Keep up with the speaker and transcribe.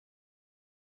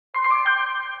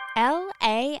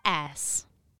LAS.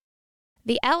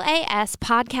 The LAS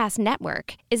Podcast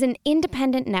Network is an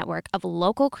independent network of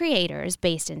local creators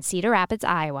based in Cedar Rapids,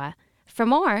 Iowa. For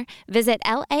more, visit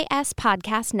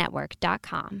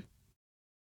laspodcastnetwork.com.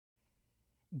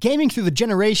 Gaming Through the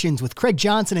Generations with Craig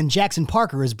Johnson and Jackson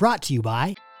Parker is brought to you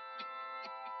by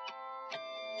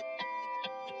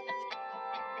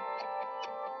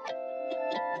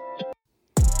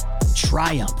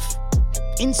Triumph,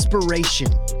 inspiration,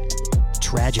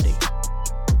 tragedy.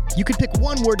 You could pick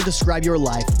one word to describe your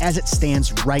life as it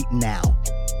stands right now.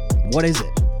 What is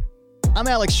it? I'm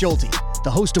Alex Schulte,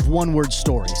 the host of One Word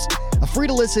Stories, a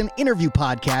free-to-listen interview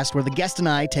podcast where the guest and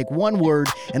I take one word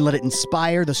and let it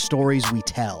inspire the stories we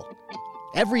tell.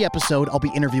 Every episode, I'll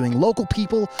be interviewing local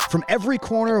people from every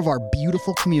corner of our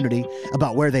beautiful community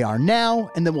about where they are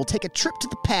now, and then we'll take a trip to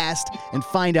the past and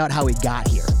find out how we got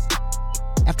here.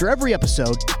 After every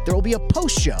episode, there will be a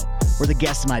post-show where the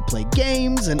guest and I play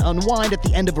games and unwind at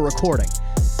the end of a recording.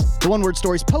 The One Word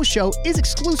Stories post-show is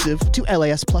exclusive to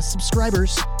LAS Plus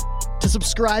subscribers. To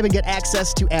subscribe and get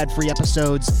access to ad-free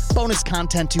episodes, bonus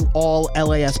content to all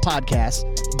LAS podcasts,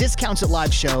 discounts at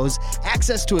live shows,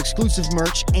 access to exclusive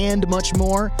merch, and much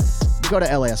more, go to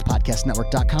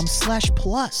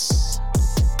laspodcastnetwork.com/plus.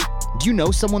 Do you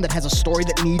know someone that has a story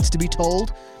that needs to be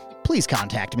told? Please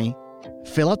contact me.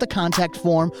 Fill out the contact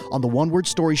form on the One Word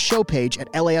Stories show page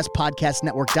at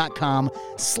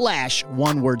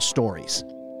laspodcastnetwork.com/onewordstories.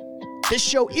 This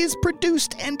show is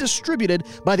produced and distributed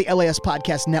by the LAS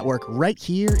Podcast Network right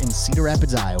here in Cedar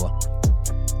Rapids, Iowa.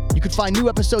 You can find new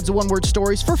episodes of One Word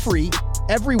Stories for free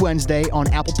every Wednesday on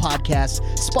Apple Podcasts,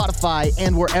 Spotify,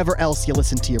 and wherever else you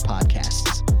listen to your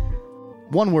podcasts.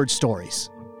 One Word Stories.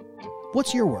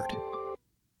 What's your word?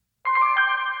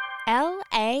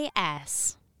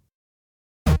 LAS.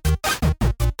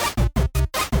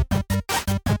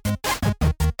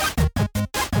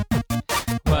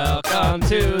 Welcome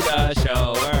to the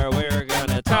show where we're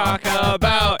gonna talk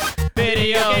about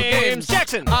video games.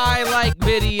 Jackson! I like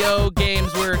video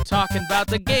games. We're talking about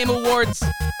the Game Awards.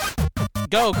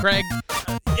 Go, Craig.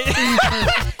 You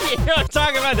know,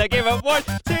 talking about the Game Awards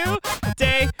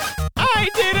today. I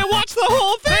didn't watch the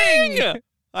whole thing!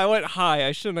 I went high.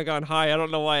 I shouldn't have gone high. I don't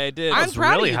know why I did. I'm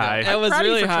proud really of you, high. though. I was I'm proud of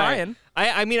you really for high. trying.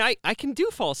 I mean, I can do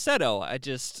falsetto. I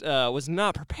just was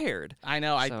not prepared. I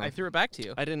know. So- I threw it back to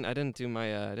you. I didn't do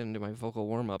my vocal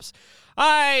warm-ups.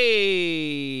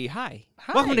 Hi.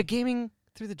 Welcome to Gaming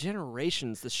Through the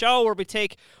Generations, the show where we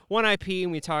take one IP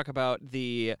and we talk about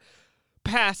the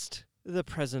past, the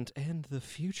present, and the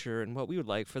future, and what we would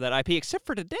like for that IP. Except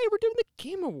for today, we're doing the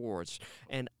Game Awards,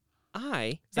 and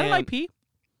Is that an IP?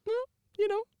 Well, you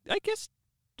know, I guess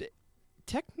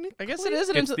technically, I guess it is.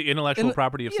 It's the intellectual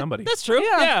property of somebody. That's true.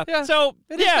 Yeah. So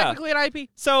It is technically an IP.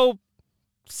 So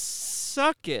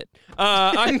suck it.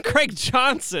 I'm Craig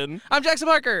Johnson. I'm Jackson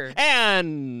Parker.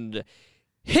 And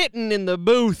hitting in the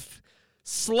booth,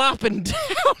 slopping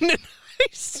down an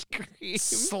ice cream.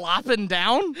 Slopping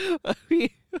down?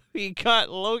 we got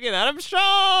Logan Adam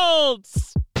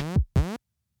Schultz.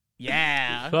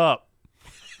 Yeah. What's up?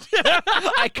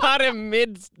 I caught him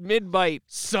mid bite.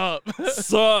 Sup?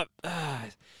 Sup?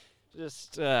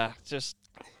 Just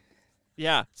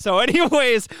yeah. So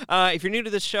anyways, if you're new to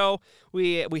this show,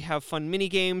 we have fun mini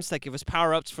games that give us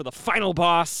power-ups for the final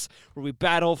boss, where we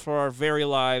battle for our very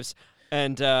lives.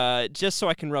 And just so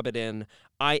I can rub it in,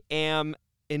 I am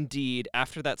indeed,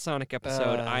 after that Sonic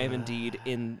episode, I am indeed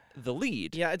in the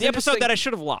lead. Yeah, it's the episode interesting. that I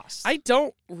should have lost. I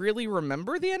don't really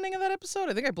remember the ending of that episode.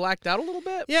 I think I blacked out a little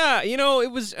bit. Yeah, you know, it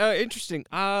was interesting.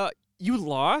 You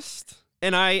lost,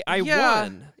 and I Yeah.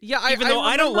 won. Yeah, Even though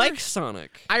I don't remember- like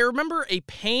Sonic. I remember a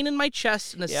pain in my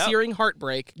chest and a Yep. searing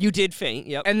heartbreak. You did faint,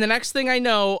 yep. And the next thing I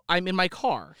know, I'm in my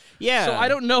car. Yeah. So I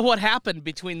don't know what happened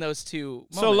between those two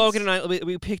moments. So Logan and I,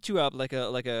 we picked you up like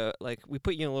we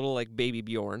put you in a little like baby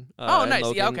Bjorn. Oh, and nice.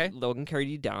 Logan, Yeah, okay. Logan carried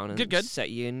you down and Good. he set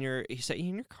you in your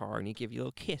car and he gave you a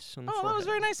little kiss on the Oh, that forehead. was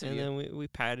very nice of and you. then we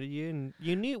patted you and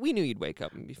we knew you'd wake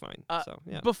up and be fine. So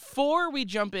yeah. Before we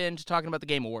jump into talking about the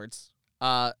Game Awards,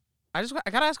 I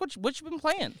gotta ask what you've been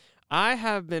playing. I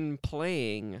have been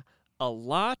playing a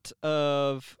lot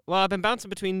of. Well, I've been bouncing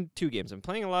between two games. I'm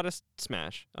playing a lot of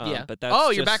Smash. Yeah. But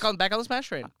that's you're back on the Smash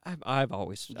train. I've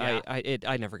always Yeah.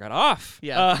 I never got off.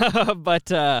 Yeah.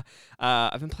 But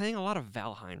I've been playing a lot of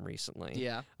Valheim recently.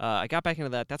 Yeah. I got back into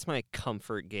that. That's my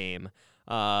comfort game,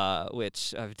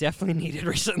 which I've definitely needed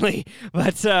recently.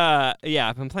 But yeah,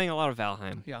 I've been playing a lot of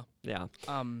Valheim. Yeah. Yeah.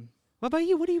 What about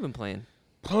you? What have you been playing?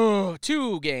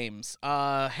 Two games.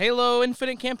 Halo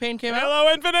Infinite campaign came out.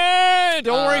 Halo Infinite.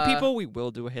 Don't worry, people. We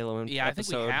will do a Halo Infinite. Yeah, I think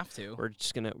episode. we have to. We're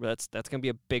just gonna. That's gonna be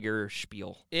a bigger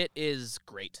spiel. It is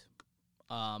great.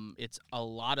 It's a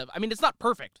lot of. I mean, it's not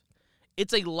perfect.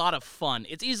 It's a lot of fun.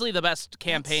 It's easily the best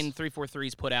campaign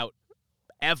 343's put out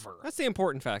ever. That's the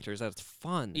important factor, is that it's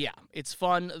fun. Yeah, it's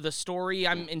fun. The story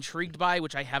I'm intrigued by,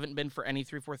 which I haven't been for any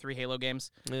 343 Halo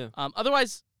games. Yeah.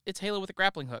 Otherwise, it's Halo with a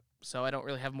grappling hook, so I don't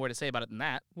really have more to say about it than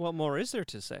that. What more is there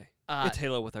to say? It's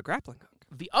Halo with a grappling hook.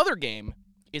 The other game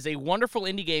is a wonderful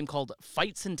indie game called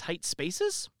Fights in Tight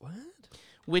Spaces, What?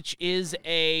 which is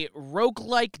a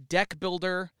roguelike deck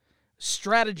builder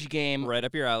strategy game Right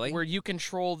up your alley. where you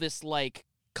control this like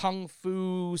kung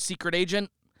fu secret agent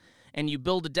and you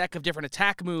build a deck of different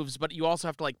attack moves, but you also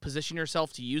have to like position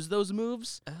yourself to use those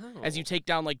moves as you take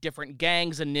down like different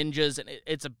gangs and ninjas, and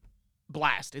it's a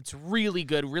blast. It's really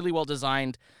good, really well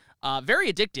designed,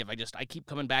 very addictive. I keep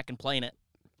coming back and playing it.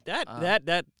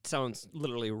 That sounds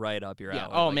literally right up your Yeah.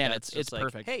 alley. Oh, Like, man, that's it's just like,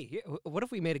 perfect. Hey, what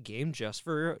if we made a game just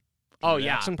for Oh Peter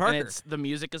yeah, Jackson Parker? and the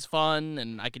music is fun,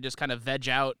 and I could just kind of veg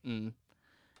out and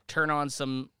turn on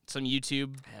some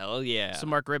YouTube, Hell yeah. some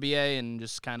Marc Rebier, and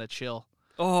just kind of chill.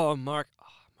 Mark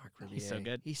Rebier. He's so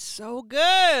good. He's so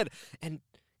good. And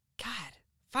God,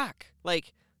 fuck.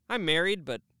 Like, I'm married,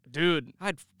 but Dude,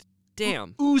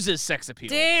 damn. oozes sex appeal.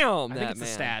 Damn, I that think it's man.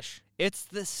 the stash. It's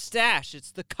the stash.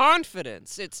 It's the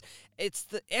confidence. It's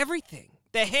the everything.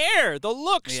 The hair, the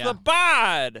looks, Yeah. the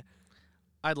bod.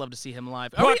 I'd love to see him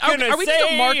live. What can I are we just a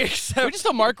say Marc? except- Are we just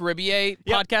a Marc Rebier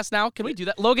podcast now? Can we do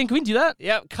that, Logan? Can we do that?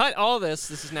 Yep, cut all this.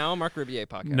 This is now a Marc Rebier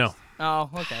podcast. No. Oh,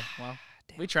 okay. Well,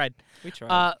 we tried. We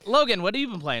tried. Logan, what have you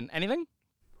been playing? Anything?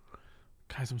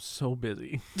 Guys, I'm so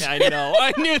busy. I know.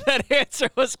 I knew that answer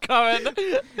was coming.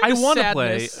 I want to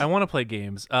play. sadness. I want to play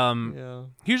games. Yeah.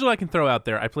 Here's what I can throw out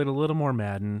there. I played a little more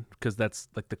Madden because that's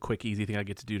like the quick, easy thing I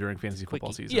get to do during fantasy football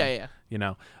Quickie. season. Yeah. You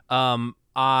know.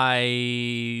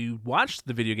 I watched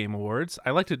the Video Game Awards.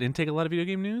 I like to intake a lot of video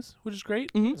game news, which is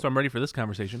great. Mhm. So I'm ready for this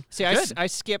conversation. See, Good. I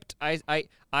skipped.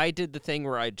 I did the thing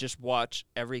where I just watch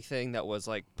everything that was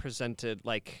like presented.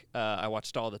 Like I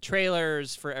watched all the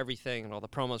trailers for everything and all the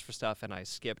promos for stuff, and I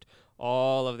skipped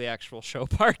all of the actual show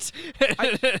parts.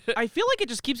 I feel like it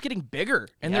just keeps getting bigger,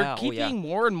 and Yeah, they're oh, keeping yeah.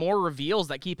 more and more reveals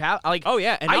that keep happening. Like, Oh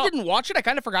yeah, and I I'll- didn't watch it. I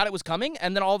kind of forgot it was coming,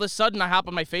 and then all of a sudden I hop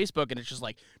on my Facebook, and it's just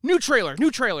like new trailer,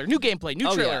 new gameplay, new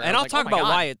Oh, trailer. yeah. I And was I'll like, talk oh my about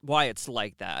God. why it's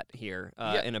like that here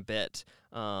Yeah. in a bit.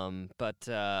 But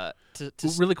to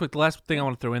Really quick, the last thing I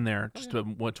want to throw in there, just to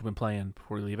what you've been playing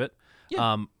before we leave it.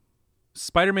 Yeah.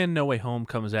 Spider-Man No Way Home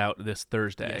comes out this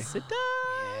Thursday. Yes, it does.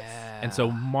 And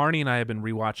so Marnie and I have been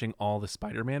rewatching all the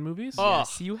Spider-Man movies. Oh,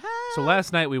 yes, you have. So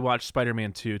last night we watched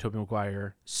Spider-Man 2, Tobey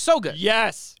Maguire, So good.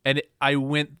 yes, and I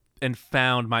went and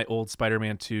found my old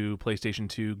Spider-Man 2 PlayStation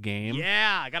 2 game.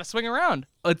 Yeah, I gotta swing around.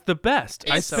 It's the best.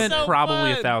 I It's spent so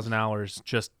probably fun. 1,000 hours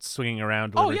just swinging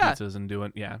around, Oh, delivering yeah. pizzas and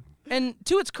doing, yeah. And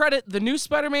to its credit, the new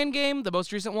Spider-Man game, the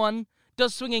most recent one,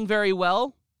 does swinging very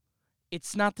well.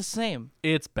 It's not the same.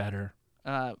 It's better.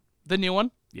 The new one.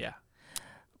 Yeah.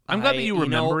 I'm glad that you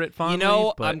remember it fondly.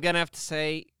 but I'm gonna have to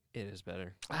say it is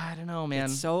better. I don't know, man.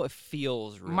 It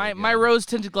feels really my good.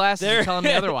 rose-tinted glasses There- are telling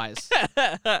me otherwise.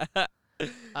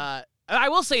 I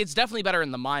will say it's definitely better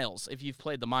in the Miles if you've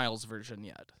played the Miles version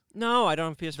yet. No, I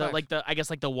don't have PS5. I guess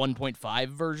the 1.5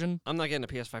 version. I'm not getting a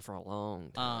PS5 for a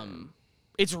long time.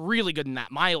 It's really good in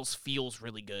that. Miles feels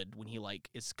really good when he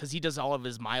is because he does all of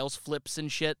his Miles flips and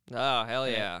shit. Oh hell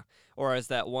Yeah. yeah! Or as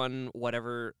that one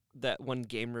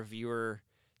game reviewer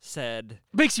said,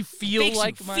 Makes you feel makes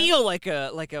like you Miles. feel like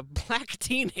a black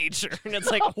teenager, and it's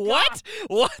like Oh, what?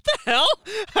 What the hell?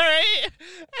 All right.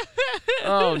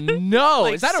 Oh no!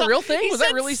 Like, Is that a real thing? he Was that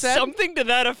said really said? something to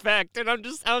that effect? And I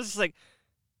was just like,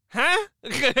 huh?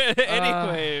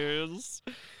 Anyways,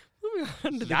 moving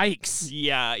on to the Yikes!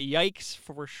 Yeah, yikes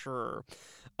for sure.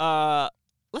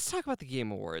 Let's talk about the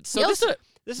Game Awards. So Yeah, let's do it.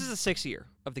 this is the 6th year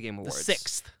of the Game The Awards.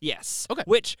 6th. Yes. Okay.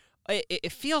 Which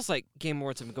it feels like Game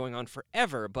Awards have been going on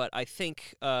forever, but I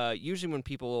think usually when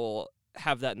people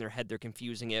have that in their head, they're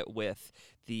confusing it with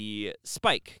the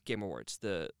Spike Game Awards,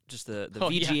 the Oh,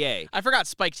 yeah. VGA. I forgot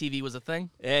Spike TV was a thing.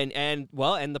 And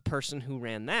the person who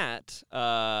ran that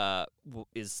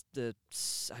is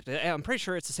I'm pretty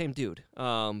sure it's the same dude.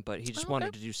 But he just Okay.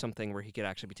 wanted to do something where he could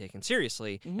actually be taken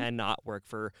seriously Mhm. and not work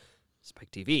for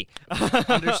Spike TV.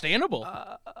 Understandable.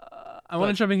 I want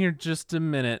to jump in here just a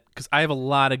minute because I have a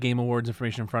lot of Game Awards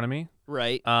information in front of me.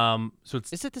 Right? So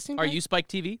it's Is it the same? Are guy? you Spike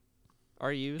TV?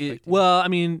 Are you? it- Spike TV? well, I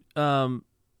mean,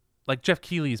 like Jeff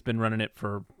Keighley's been running it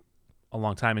for a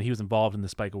long time, and he was involved in the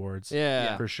Spike Awards,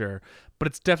 Yeah. for sure. But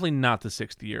it's definitely not the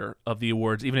 6th year of the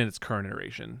awards, even in its current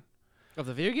iteration. Of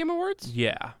the Video Game Awards?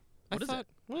 Yeah. What is it?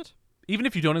 What? Even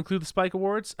if you don't include the Spike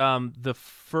Awards, the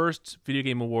first video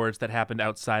game awards that happened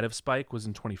outside of Spike was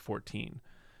in 2014.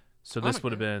 So Oh this my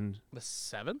would have been The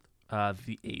 7th?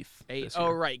 the 8th. this Oh,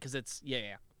 year. right, because it's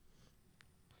yeah.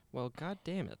 Well, god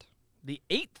damn it. The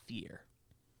 8th year.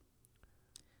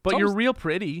 But It's you're almost- real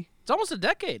pretty. It's almost a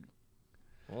decade.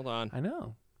 Hold on. I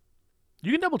know.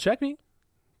 You can double check me.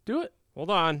 Do it. Hold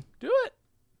on. Do it.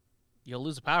 You'll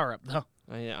lose a power up though.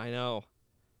 I know.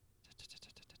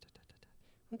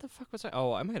 What the fuck was I?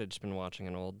 Oh, I might have just been watching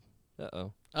an old.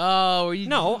 Uh-oh. Oh, were you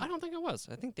No, I don't think I was.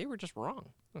 I think they were just wrong.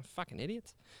 Oh, fucking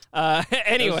idiots.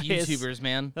 Anyways. Those YouTubers,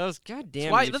 man. Those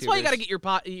goddamn That's why you got to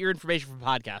YouTubers. get your information from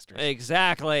podcasters.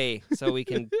 Exactly. So we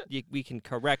can we can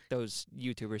correct those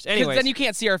YouTubers. Because Anyways. then you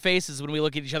can't see our faces when we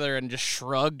look at each other and just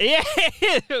shrug. Yeah.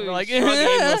 We're like, Shrug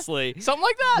aimlessly. Something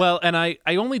like that. Well, and I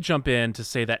only jump in to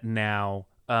say that now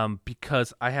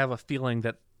because I have a feeling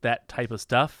that that type of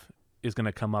stuff is going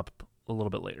to come up a little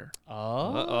bit later.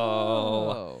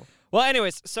 Uh-oh. Well,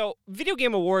 anyways, so video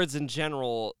game awards in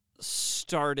general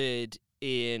started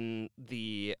in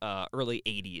the early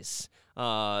 80s.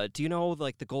 Do you know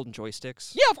like the golden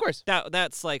joysticks? Yeah, of course.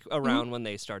 That's like around when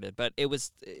they started, but it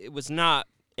was not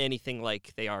anything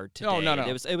like they are today. No.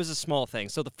 It was a small thing.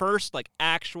 So the first like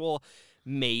actual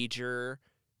major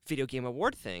video game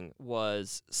award thing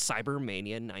was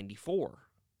Cybermania 94.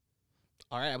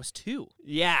 All right, I was 2.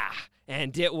 Yeah,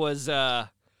 and it was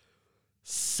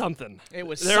something. It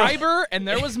was There- Cyber and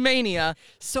there was Mania.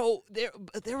 So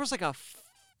there was like a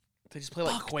They just play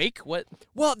like Quake. What?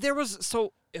 well there was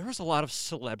a lot of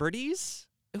celebrities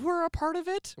who were a part of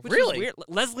it. Which Really? was weird.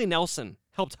 Leslie Nelson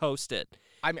helped host it,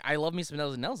 I mean, I love me some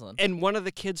Nelson. and one of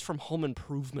the kids from Home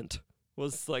Improvement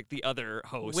was like the other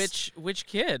host. Which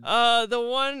kid? the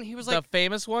one he was The like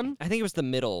famous one? I think it was the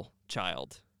middle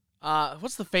child.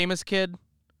 What's the famous kid?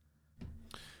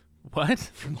 What?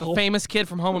 The famous kid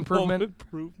from Home Improvement?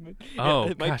 Improvement. Oh,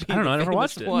 it might gosh, be I don't know. the I never famous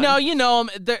watched it. one. No, you know him.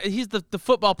 He's the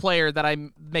football player that I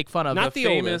make fun of. Not the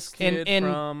famous oldest. kid In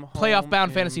from playoff Home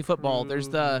bound fantasy football, there's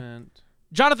the- Improvement.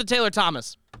 Jonathan Taylor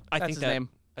Thomas. I That's think his that name.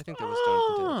 I think that was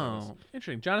Jonathan Taylor Thomas. Oh,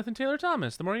 interesting. Jonathan Taylor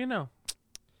Thomas. The more you know.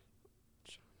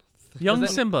 Young then-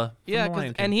 Simba. from Yeah, The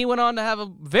Lion King. and he went on to have a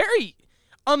very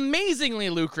amazingly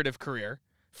lucrative career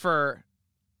for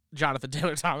Jonathan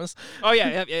Taylor Thomas. Oh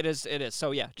yeah, it is.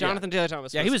 So yeah, Jonathan Taylor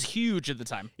Thomas. Yeah, he was huge at the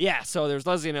time. Yeah, so there's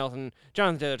Leslie Nelson,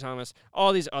 Jonathan Taylor Thomas,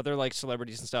 all these other like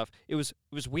celebrities and stuff. It was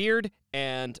weird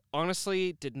and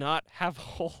honestly did not have a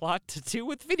whole lot to do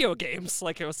with video games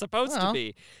like it was supposed to Well.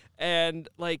 be. And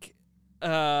like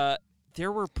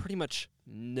there were pretty much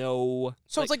no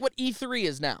So it's like what E3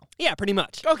 is now. yeah, pretty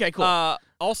much. Okay, cool.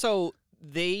 Also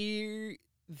there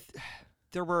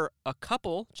were a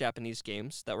couple Japanese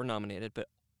games that were nominated, but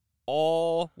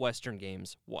all Western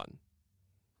games won.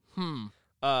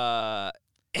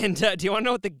 And do you want to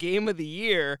know what the game of the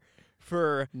year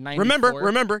for 94?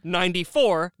 remember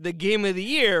 94, the game of the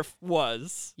year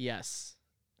was Yes.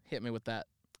 Hit me with that.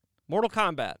 Mortal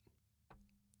Kombat.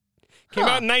 Came Huh.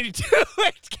 out in 92.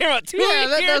 It came out 2 Yeah, years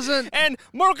that here, doesn't- and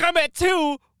Mortal Kombat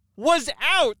 2 was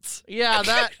out. Yeah,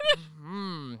 that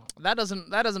that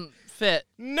doesn't fit.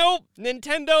 Nope.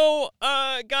 Nintendo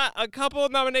got a couple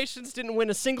of nominations, didn't win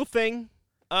a single thing.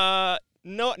 No,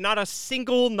 not a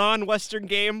single non-Western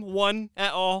game won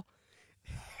at all.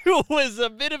 It was a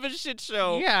bit of a shit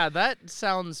show. Yeah, that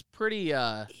sounds pretty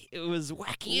It was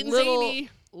wacky and little zany.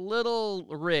 little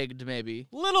rigged maybe.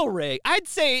 Little rig. I'd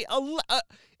say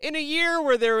in a year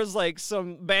where there was like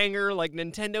some banger like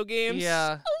Nintendo games.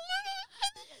 Yeah.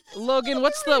 Logan,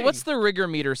 what's the rigor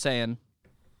meter saying?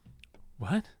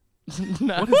 What?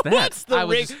 No. What is that? What's the I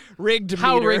was rigged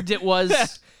How meter? rigged it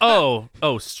was. Oh,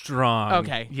 strong.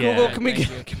 Okay. Yeah. Google, can we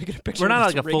thank get a picture We're of not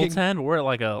this like a full rigging? 10, but we're at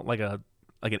like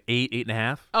an 8,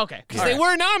 8.5. Okay. Because they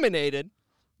were nominated.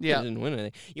 Yeah. They didn't win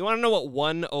anything. You want to know what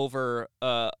won over?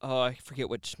 I forget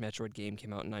which Metroid game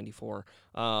came out in '94.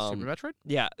 Super Metroid?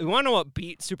 Yeah, you want to know what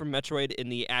beat Super Metroid in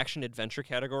the action adventure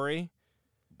category?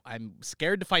 I'm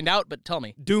scared to find out, but tell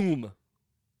me. Doom.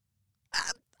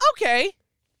 Okay.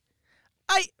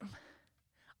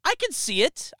 I can see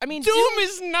it. I mean, Doom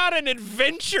is not an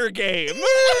adventure game.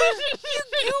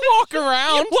 you walk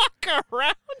around. You walk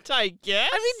around, I guess.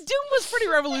 I mean, Doom was pretty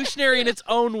revolutionary in its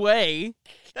own way.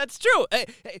 That's true. Hey,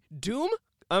 Doom,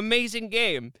 amazing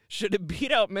game. Should it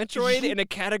beat out Metroid in a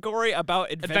category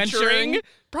about adventuring? Adventuring?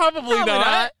 Probably Probably not.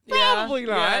 not. Yeah. Probably Yeah,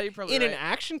 not. you're probably in an right.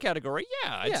 action category,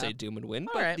 yeah, I'd Yeah. say Doom would win.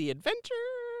 All But right. the adventure,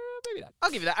 maybe not.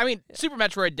 I'll give you that. I mean, Super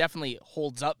Metroid definitely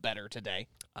holds up better today.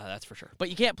 That's for sure. But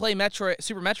you can't play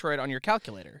Super Metroid on your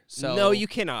calculator. So No, you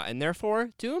cannot, and therefore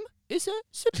Doom is a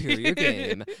superior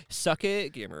game. Suck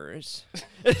it, gamers.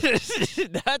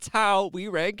 That's how we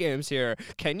rank games here.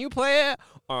 Can you play it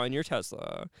on your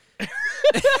Tesla?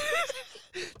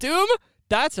 Doom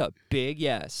That's a big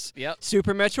yes. Yep.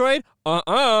 Super Metroid?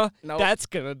 Nope. Nope. That's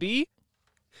gonna be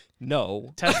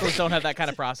no. Teslas don't have that kind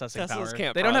of processing Teslas power.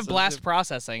 can't They don't have process blast it.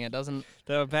 processing. It doesn't.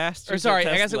 The bastards. Or sorry,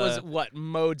 at I guess it Tesla, was what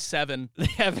mode 7. They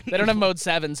haven't. They don't have mode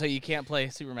 7, so you can't play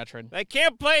Super Metroid. I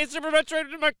can't play Super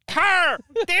Metroid in my car.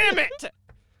 Damn it.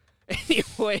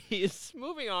 Anyways,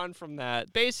 moving on from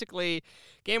that. Basically,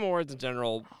 Game Awards in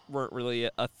general weren't really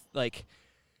like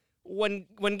when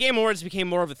Game Awards became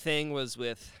more of a thing was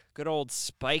with good old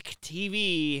Spike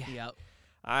TV. Yep.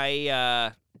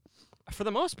 I for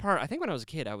the most part, I think when I was a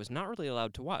kid, I was not really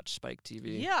allowed to watch Spike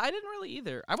TV. Yeah, I didn't really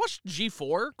either. I watched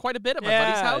G4 quite a bit at my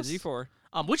buddy's house. G4.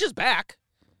 Which is back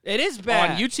It is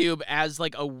back. on YouTube as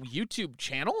like a YouTube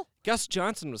channel. Gus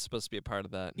Johnson was supposed to be a part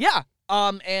of that. Yeah.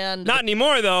 And Not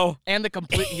anymore, though. and the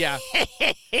complete yeah.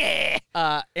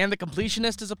 And the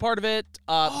Completionist is a part of it.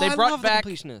 I They brought love The back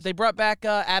Completionist. they brought back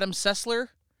Adam Sessler,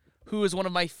 who is one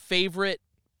of my favorite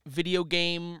video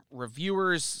game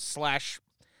reviewers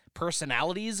 /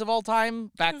 personalities of all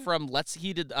time. Back from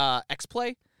he did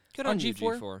X-Play. Good on on you,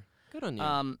 G4. G4. Good on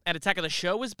you. And Attack of the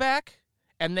Show is back,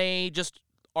 and they just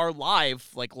are live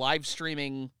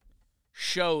streaming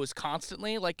shows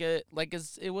constantly, it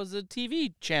was a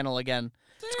TV channel again.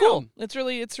 It's cool. It's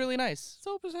really nice. It's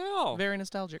dope as hell. Very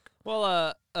nostalgic. Well,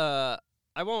 I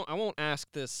won't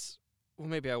ask this. Well,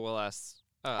 maybe I will ask.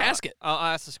 Ask it. I'll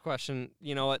ask this question.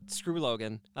 You know what? Screw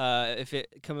Logan. If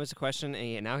it comes as a question,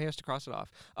 and now he has to cross it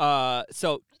off.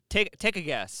 So take a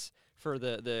guess for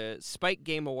the Spike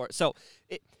Game Award. So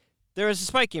there was a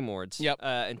Spike Game Awards. Yep.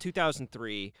 In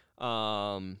 2003.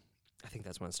 I think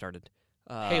that's when it started.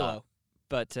 Halo.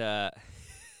 But do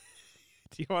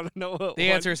you want to know what?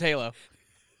 The answer is Halo.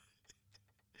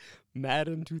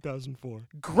 Madden 2004.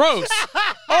 Gross.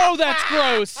 Oh, that's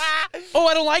gross. Oh,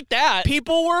 I don't like that.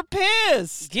 People were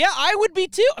pissed. Yeah, I would be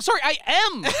too. Sorry, I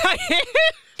am.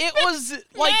 It was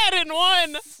like Madden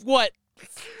won. what,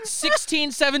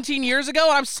 16, 17 years ago,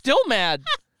 and I'm still mad.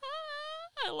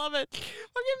 I love it.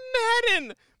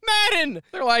 Fucking Madden.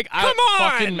 They're like, Come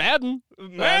on! fucking Madden.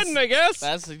 Madden, I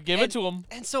guess. Give it to them.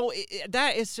 And so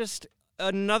that is just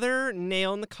another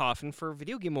nail in the coffin for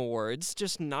Video Game Awards,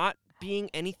 just not being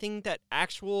anything that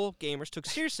actual gamers took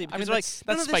seriously. I Because mean, like,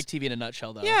 that's Spike TV in a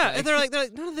nutshell, though. yeah, Like- and they're like,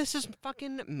 none of this is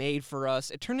fucking made for us.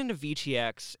 It turned into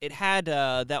VTX. It had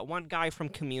that one guy from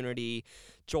Community,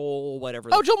 Joel, whatever.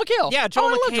 Oh, Joel McHale. Yeah, Joel I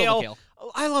love McHale. Joel McHale.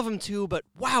 I love him too, but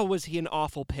wow, was he an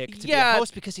awful pick to be Yeah, a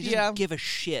host because he doesn't yeah. give a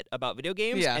shit about video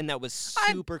games, Yeah. and that was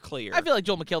super clear. I feel like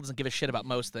Joel McHale doesn't give a shit about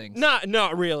most things.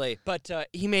 Not really, but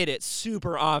he made it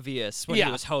super obvious when Yeah.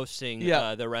 he was hosting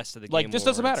Yeah. the rest of the Like, Game this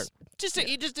doesn't Awards. matter.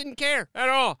 He just didn't care at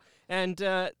all, and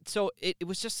so it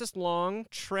was just this long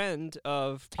trend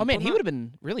of. Oh, man, people he not- would have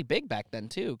been really big back then,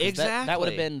 too. 'Cause That would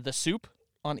have Exactly. been The Soup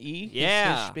on E. his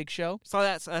Yeah. big show. So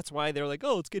that's why they're like,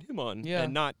 oh, let's get him on, Yeah.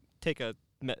 and not take a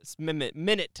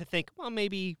minute to think. Well,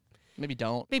 maybe Maybe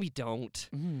don't. don't.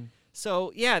 Mm.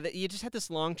 So yeah, you just had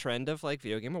this long trend of like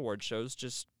video game award shows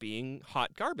just being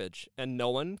hot garbage and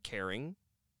no one caring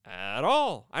at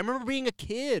all. I remember being a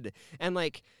kid and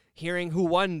like hearing who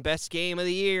won best game of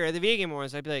the year at the Video Game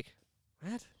Awards. I'd be like,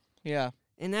 what? Yeah.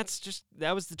 And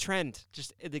that was the trend.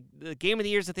 Just the game of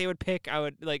the years that they would pick, I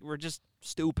would like were just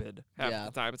stupid half Yeah.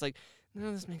 the time. It's like,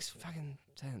 no, this makes fucking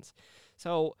sense.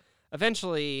 So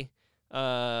eventually,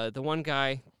 the one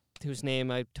guy whose name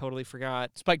I totally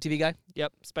forgot. Spike TV guy.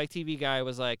 Yep, Spike TV guy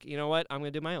was like, you know what? I'm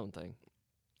going to do my own thing.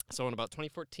 So in about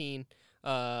 2014,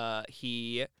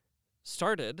 he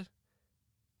started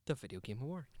the Video Game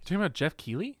Award. You talking about Jeff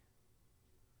Keighley?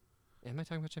 Am I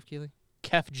talking about Jeff Keighley?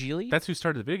 Kev Geely. That's who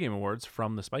started the Video Game Awards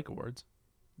from the Spike Awards.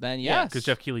 Then Yes. Because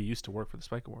Jeff Keighley used to work for the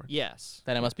Spike Awards. Yes.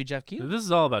 Then it must be Jeff Keighley. This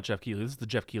is all about Jeff Keighley. This is the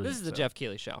Jeff Keighley. This is the episode. Jeff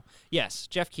Keighley show. Yes,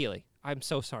 Jeff Keighley. I'm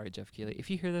so sorry, Jeff Keighley. If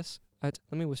you hear this, let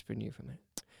me whisper in you for a minute.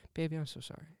 Baby, I'm so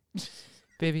sorry.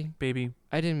 Baby, Baby,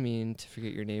 I didn't mean to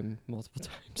forget your name multiple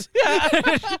times.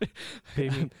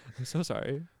 baby. I'm so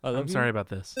sorry. I love I'm you. sorry about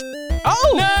this.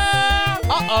 Oh! No!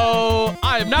 Uh-oh!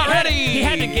 I am not ready! He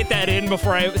had to get that in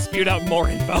before I spewed out more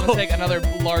info. I'm going to take another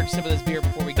large sip of this beer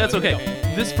before we go. That's Here we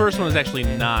okay. This first one is actually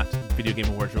not Video Game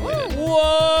Awards related.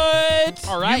 What?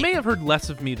 All right. You may have heard less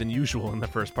of me than usual in the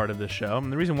first part of this show.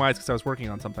 And the reason why is because I was working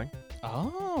on something.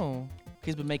 Oh.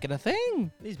 He's been making a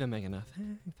thing. He's been making a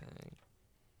thing.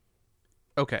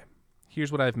 Okay.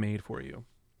 Here's what I've made for you.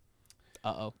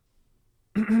 Uh-oh.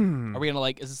 Are we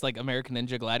going to is this like American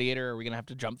Ninja Gladiator? Or are we going to have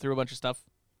to jump through a bunch of stuff?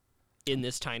 In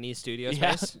this tiny studio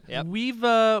Yeah. space. Yep. We've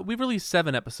released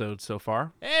 7 episodes so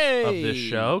far Hey. of this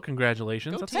show.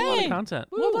 Congratulations. Go That's a lot team. of content.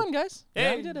 Well done, guys. Hey.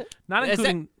 Yeah, we did it. Not Is that-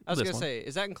 including I was this gonna one. say,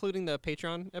 is that including the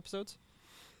Patreon episodes?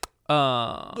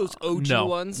 Those OG no,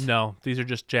 ones? No, these are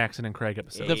just Jackson and Craig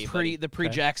episodes. The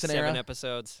pre-Jackson 7 era.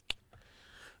 episodes.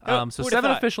 So Who'da 7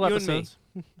 thought? official You and me. episodes,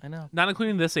 I know. not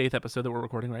including this 8th episode that we're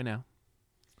recording right now.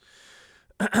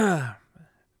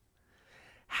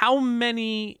 How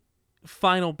many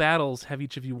final battles have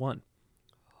each of you won?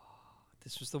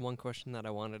 This was the one question that I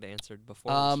wanted answered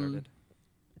before we started.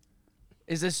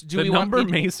 Is this? Do The we number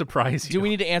want? may surprise you. Do we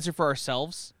need to answer for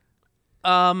ourselves?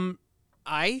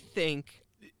 I think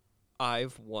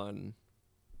I've won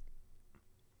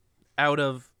out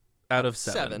of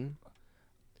 7?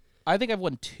 I think I've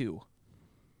won 2.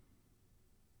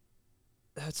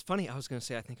 That's funny. I was going to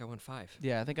say I think I won 5.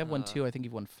 Yeah, I think I've won 2. I think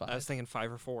you've won 5. I was thinking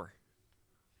 5 or 4.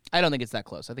 I don't think it's that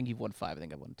close. I think you've won 5. I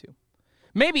think I've won 2.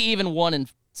 Maybe even 1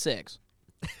 and 6.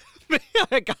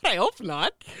 God, I hope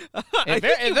not.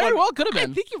 It very well could have I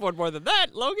been. think you've won more than that,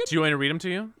 Logan. Do you want me to read them to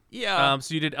you? Yeah.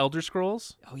 So you did Elder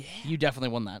Scrolls, Oh yeah. You definitely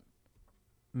won that.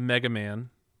 Mega Man,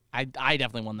 I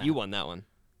definitely won that. You won that one.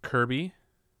 Kirby,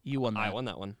 You won that. I won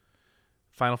that one.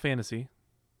 Final Fantasy.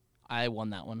 I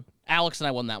won that one. Alex and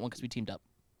I won that one because we teamed up.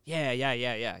 Yeah.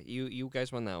 You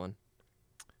guys won that one.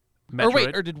 Metroid. Or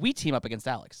wait, or did we team up against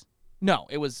Alex? No,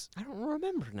 it was. I don't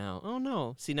remember now. Oh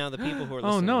no. See now the people who are oh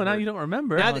listening. no, now are- you don't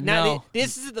remember. Now, Oh, now no.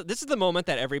 this is the moment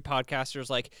that every podcaster is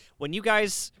like, when you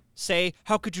guys say,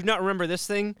 "How could you not remember this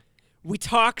thing?" We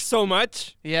talk so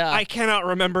much. Yeah. I cannot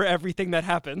remember everything that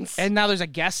happens. And now there's a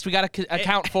guest we got to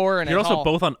account for. And You're it's also all-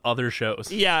 both on other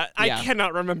shows. yeah, I Yeah.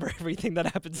 cannot remember everything that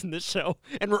happens in this show,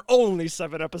 and we're only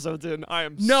 7 episodes in. I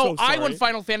am No, so sorry. I won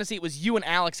Final Fantasy. It was you and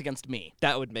Alex against me.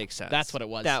 That would make sense. That's what it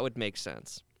was. That would make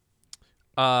sense.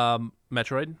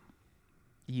 Metroid,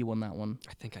 You won that one.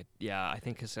 I think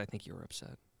because I think you were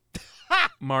upset.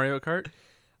 Mario Kart,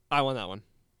 I won that one.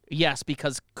 Yes,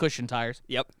 because cushion tires.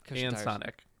 Yep. Cushion and tires.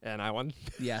 Sonic. And I won.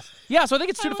 Yes. Yeah, so I think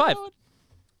it's 2 to 5.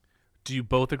 Do you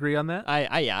both agree on that?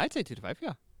 I'd say 2 to 5.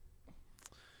 Yeah.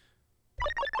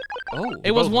 Oh,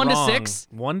 It was Both 1 wrong. to 6.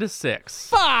 1 to 6.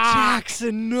 Fuck!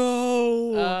 Jackson,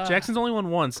 no. Jackson's only won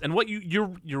once, and what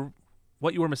you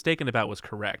were mistaken about was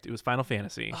correct. It was Final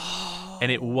Fantasy,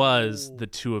 and it was the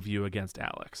 2 of you against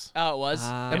Alex. Oh, it was.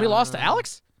 And we lost to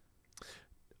Alex?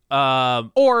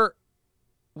 Um, Or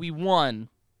we won,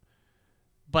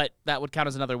 but that would count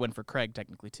as another win for Craig,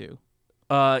 technically, too.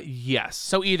 yes.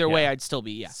 So either way, Yeah. I'd still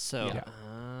be, yeah. So, Yeah.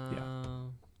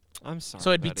 I'm sorry. So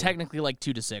it'd be buddy. technically like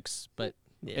 2 to 6, but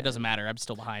Yeah. it doesn't matter. I'm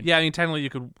still behind. Yeah, I mean, technically you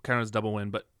could count as a double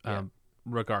win, but Yeah.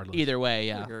 regardless. Either way,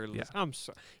 yeah. Regardless. Yeah. I'm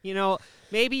sorry. You know,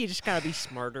 maybe you just gotta be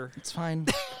smarter. It's fine.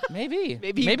 Maybe.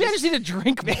 Maybe you Maybe I just need to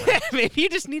drink more. maybe you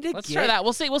just need to Let's get. try that.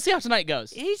 We'll see. We'll see how tonight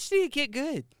goes. You just need to get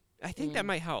good. I think that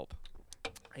might help.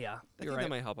 Yeah, I think you're that right.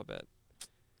 might help a bit.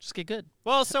 Just get good.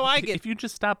 Well, so I get If you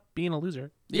just stop being a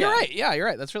loser. You're Yeah. right. Yeah, you're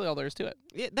right. That's really all there is to it.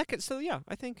 yeah, that could. So yeah,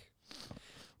 I think.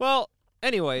 Well,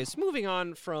 anyways, moving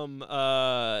on from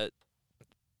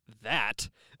that.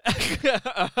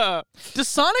 Does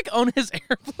Sonic own his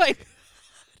airplane?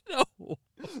 No.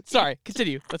 Sorry.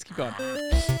 Continue. Let's keep going.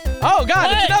 Oh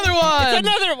God, Hey! it's another one. It's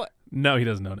another one. No, he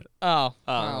doesn't own it. Oh,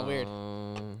 weird.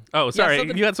 Oh, sorry.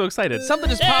 something- You got so excited. Something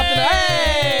just popped in.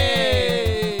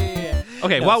 Hey!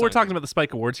 Okay, No, while sorry. we're talking about the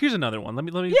Spike Awards, here's another one. Let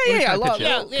me Yeah, let me yeah, try to yeah, pitch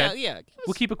it, Yeah, okay? yeah.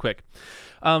 We'll keep it quick.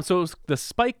 So it was the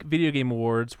Spike Video Game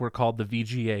Awards were called the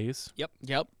VGAs,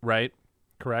 Yep. right?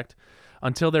 Correct.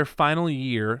 Until their final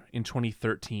year in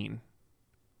 2013.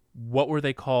 What were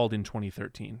they called in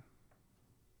 2013?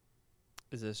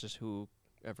 Is this just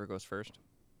whoever goes first?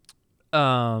 Or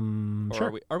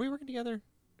Or are we working together?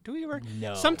 Do we work?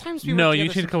 No. Sometimes we No, work you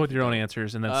together, need to come with your own sometimes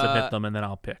answers and then Uh, submit them, and then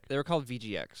I'll pick. we don't. They were called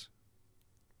VGX.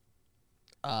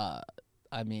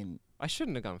 I mean, I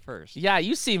shouldn't have gone first. yeah,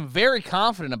 you seem very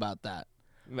confident about that.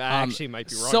 I actually might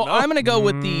be wrong. So No. I'm gonna go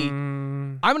with the.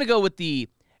 Mm, I'm gonna go with the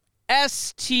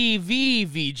STV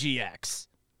VGX.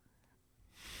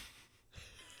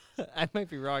 I might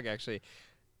be wrong actually.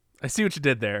 I see what you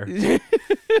did there.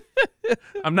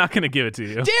 I'm not going to give it to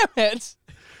you, Damn it!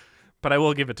 but I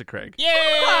will give it to Craig.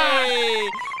 Yay!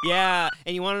 Yeah,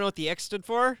 and you want to know what the X stood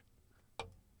for?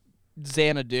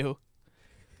 Xanadu.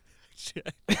 Something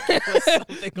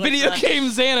like Video that.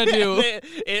 game Xanadu.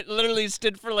 It literally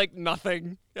stood for like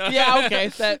nothing. Yeah, okay.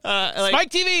 That like, Spike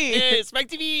TV. yeah, Spike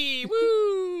TV.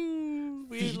 Woo!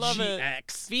 We love it.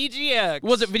 VGX.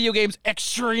 Was it Video Games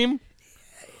Extreme?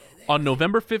 On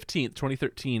November 15th,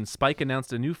 2013, Spike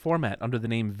announced a new format under the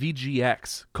name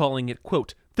VGX, calling it,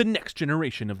 quote, the next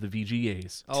generation of the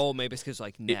VGAs. Oh, maybe it's because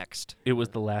like next. It was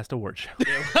the last award show. It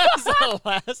was the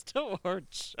last award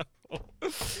show.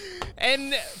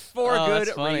 And for Oh, good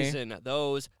that's funny. reason.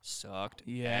 Those sucked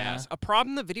Yeah. ass. A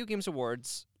problem the Video Games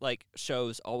Awards like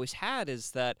shows always had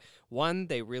is that one,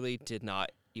 they really did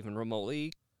not even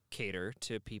remotely cater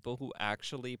to people who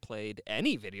actually played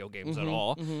any video games at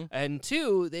all. And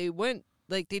 2,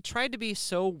 they tried to be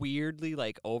so weirdly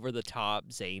like over the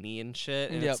top zany and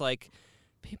shit, and it's like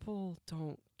people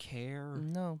don't care.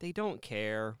 No, they don't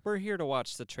care. We're here to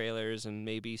watch the trailers and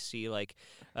maybe see like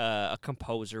a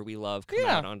composer we love come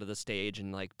out onto the stage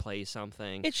and like play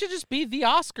something. It should just be the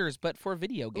Oscars, but for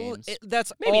video games.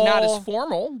 That's maybe not as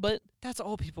formal, but that's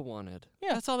all people wanted.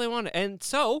 Yeah, that's all they wanted. And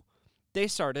so they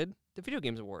started the Video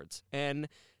Games Awards, and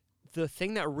the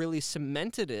thing that really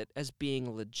cemented it as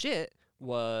being legit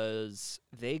was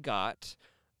they got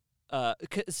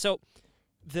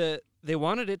they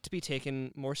wanted it to be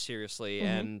taken more seriously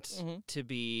and to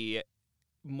be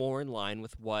more in line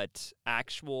with what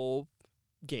actual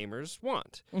gamers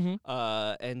want.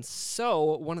 And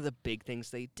so one of the big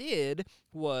things they did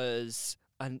was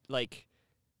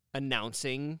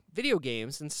announcing video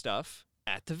games and stuff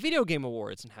at the Video Game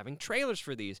Awards and having trailers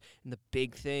for these. And the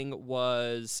big thing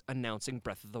was announcing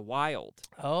Breath of the Wild.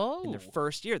 In their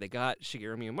first year, they got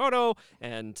Shigeru Miyamoto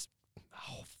and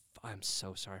I'm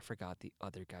so sorry, I forgot the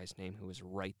other guy's name who was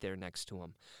right there next to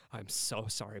him. I'm so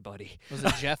sorry, buddy. Was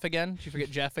it Jeff again? Did you forget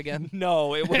Jeff again?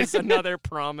 No, it was another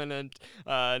prominent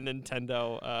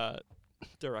Nintendo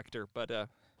director. But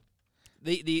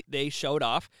they showed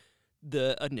off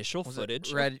the initial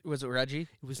footage. Was it Reggie?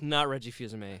 It was not Reggie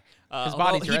Fils-Aimé. His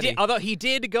body's ready. Although he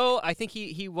did go, I think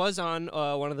he was on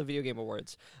one of the Video Game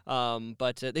Awards.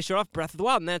 But they showed off Breath of the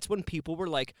Wild, and that's when people were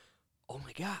like, oh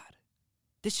my god,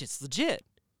 this shit's legit.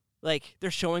 Like, they're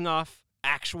showing off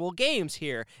actual games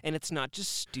here, and it's not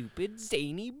just stupid,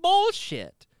 zany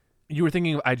bullshit. You were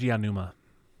thinking of Eiji Aonuma.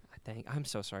 I'm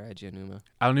so sorry, Eiji Aonuma.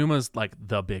 Aonuma's like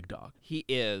the big dog. He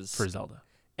is. For Zelda.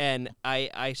 And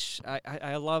I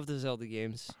love the Zelda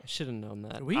games. I should have known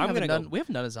that. We haven't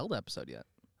done a Zelda episode yet.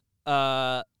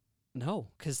 No,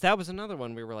 because that was another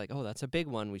one we were like, oh, that's a big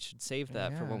one. We should save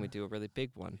that for when we do a really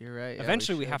big one. You're right.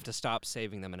 Eventually, we have to stop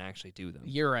saving them and actually do them.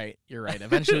 You're right.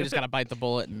 Eventually, we just got to bite the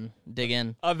bullet and dig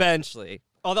in. Eventually.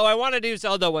 Although I want to do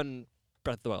Zelda when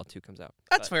Breath of the Wild 2 comes out.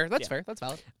 That's fair. That's fair. That's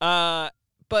valid.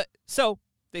 But so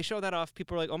they show that off.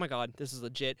 People are like, oh my god, this is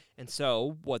legit. And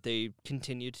so what they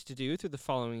continued to do through the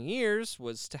following years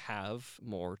was to have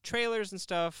more trailers and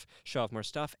stuff, show off more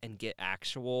stuff, and get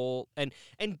actual and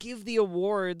give the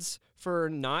awards for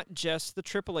not just the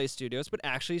AAA studios, but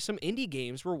actually some indie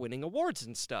games were winning awards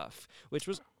and stuff, which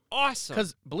was awesome.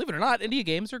 Because believe it or not, indie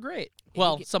games are great.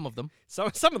 Some of them.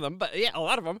 Some of them, but yeah, a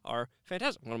lot of them are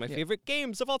fantastic. One of my favorite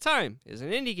games of all time is an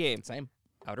indie game. Same.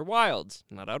 Outer Wilds.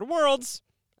 Not Outer Worlds.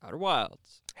 Outer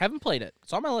Wilds. Haven't played it.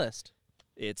 It's on my list.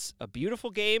 It's a beautiful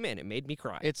game, and it made me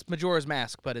cry. It's Majora's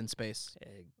Mask, but in space.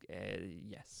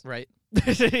 Yes. Right?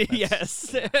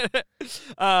 Yes.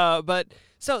 But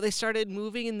so they started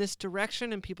moving in this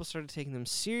direction, and people started taking them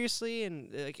seriously,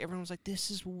 and like everyone was like,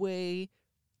 this is way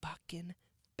fucking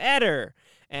better.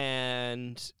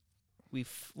 And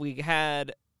we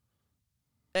had...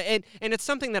 And it's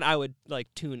something that I would like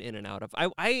tune in and out of.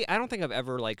 I don't think I've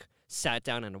ever like sat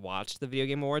down and watched the Video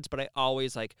Game Awards, but I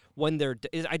always like when they're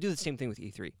I do the same thing with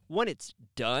E3. When it's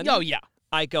done,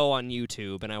 I go on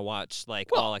YouTube and I watch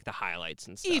all like the highlights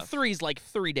and stuff. E3's like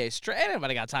 3 days straight. Ain't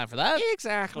nobody got time for that.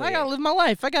 Exactly. I gotta live my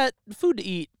life. I got food to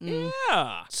eat. And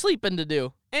sleeping to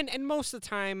do. And most of the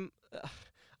time.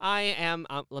 I am,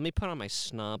 let me put on my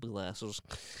snob glasses.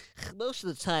 Most of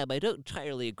the time, I don't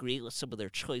entirely agree with some of their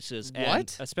choices. What?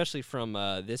 And especially from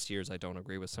this year's, I don't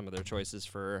agree with some of their choices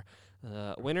for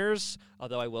winners.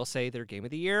 Although I will say their Game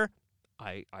of the Year,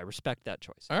 I respect that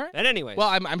choice. All right. But anyways. Well,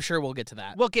 I'm sure we'll get to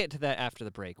that. We'll get to that after the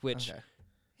break, which,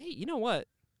 hey, you know what?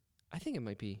 I think it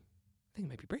might be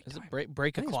break time. Is it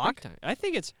break o'clock? Time. I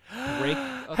think it's break.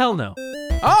 Hell no.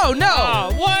 Oh, no.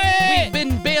 Oh, what? We've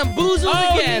been bamboozled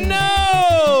again.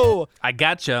 No. I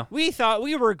gotcha. We thought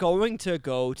we were going to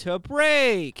go to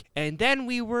break, and then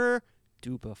we were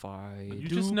dupified. You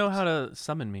just know how to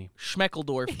summon me.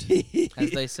 Schmeckeldorfed,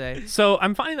 as they say. So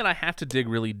I'm finding that I have to dig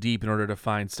really deep in order to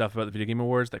find stuff about the Video Game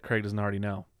Awards that Craig doesn't already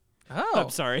know. Oh. I'm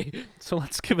sorry. So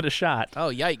let's give it a shot. Oh,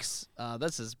 yikes.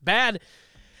 This is bad.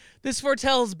 This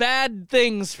foretells bad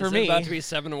things for me. Is it about to be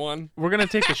 7-1? We're going to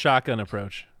take the shotgun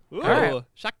approach. Ooh, right.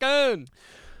 Shotgun.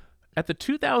 At the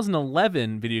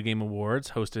 2011 Video Game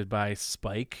Awards, hosted by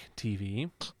Spike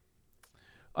TV,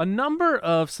 a number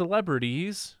of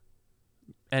celebrities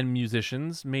and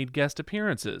musicians made guest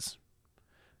appearances.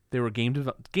 There were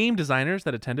game designers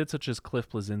that attended, such as Cliff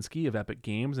Bleszinski of Epic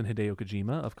Games and Hideo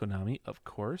Kojima of Konami, of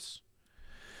course.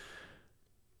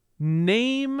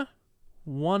 Name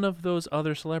one of those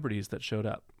other celebrities that showed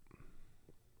up.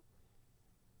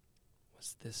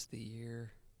 Was this the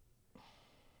year?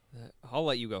 I'll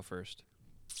let you go first.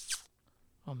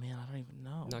 Oh man, I don't even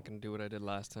know. Not gonna do what I did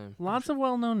last time. Lots of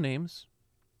well-known names,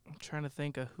 I'm trying to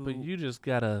think of who. but you just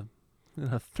gotta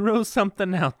throw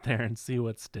something out there and see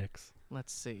what sticks.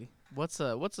 Let's see. What's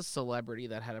a celebrity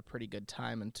that had a pretty good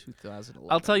time in 2011?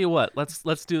 I'll tell you what. Let's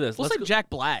do this. We'll let's say go- Jack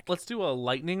Black. Let's do a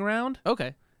lightning round.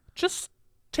 Okay. Just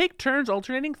take turns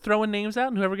alternating, throwing names out,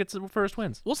 and whoever gets it first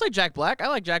wins. We'll say Jack Black. I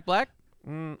like Jack Black.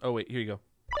 Oh wait, here you go.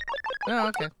 Oh,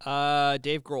 okay.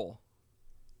 Dave Grohl.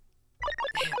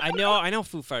 I know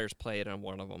Foo Fighters played on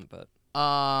one of them, but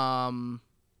God,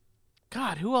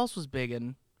 who else was big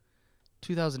in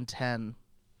 2010?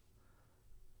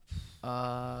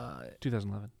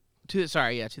 2011.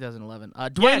 2011.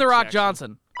 Dwayne The Rock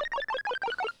Johnson.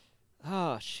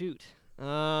 oh shoot.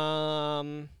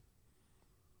 Paul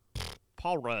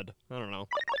Rudd. I don't know.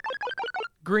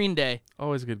 Green Day.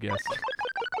 Always a good guess.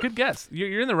 Good guess.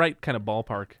 You're in the right kind of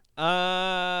ballpark.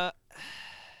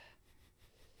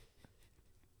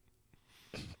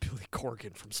 Billy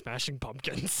Corgan from Smashing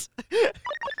Pumpkins.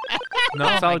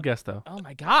 No, solid guess though. Oh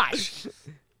my gosh.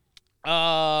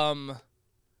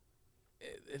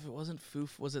 If it wasn't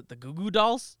Foof, was it the Goo Goo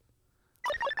Dolls?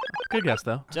 Good guess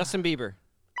though. Justin Bieber.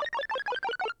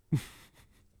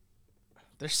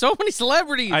 There's so many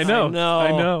celebrities. I know.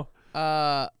 I know.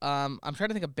 I'm trying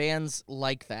to think of bands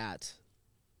like that.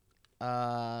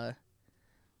 If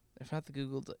not the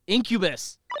Google,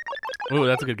 Incubus. Ooh,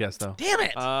 that's a good guess though. Damn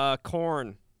it!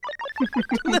 Corn. a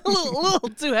little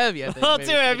too heavy. I think. A little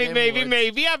too heavy, for the Game Awards.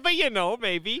 maybe. Yeah, but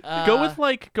maybe. Go with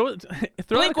throw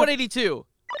Blink 182.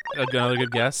 another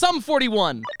good guess. Some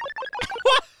 41.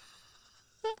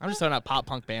 I'm just throwing out pop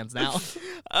punk bands now.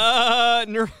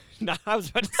 No, I was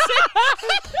about to say.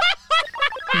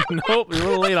 Nope, you're a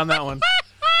little late on that one.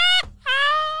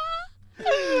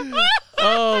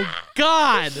 Oh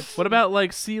God! What about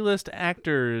like C-list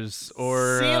actors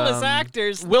or C-list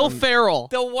actors. Will Ferrell.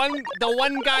 The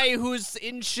one guy who's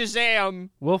in Shazam.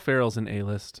 Will Ferrell's an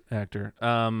A-list actor.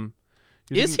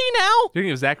 Is he now? You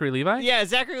think of Zachary Levi? Yeah,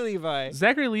 Zachary Levi.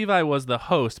 Zachary Levi was the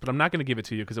host, but I'm not going to give it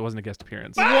to you because it wasn't a guest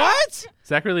appearance. What?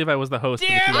 Zachary Levi was the host.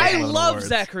 Damn, of the I 2011 love awards.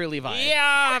 Zachary Levi.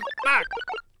 Yeah, fuck.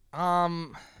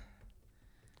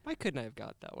 Why couldn't I have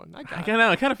got that one? I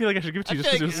kind of feel like I should give it to you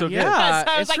just because it was so good. Yeah,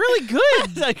 I was it's like- really good.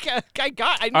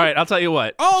 I knew. All right, I'll tell you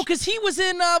what. Oh, because he was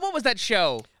in what was that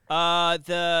show?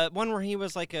 The one where he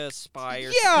was like a spy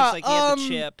or Yeah, something. Like he had the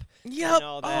chip. Yep. and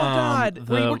all Oh that. God,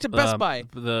 where he worked at Best Buy.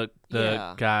 The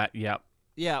Yeah. guy, yeah.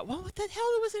 Yeah. What the hell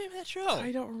was the name of that show?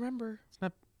 I don't remember.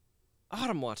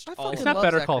 Autumn watched I all fucking It's of not love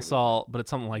Better Zachary Call Levi. Saul, but it's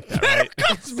something like that, right?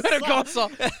 It's Better Call Saul.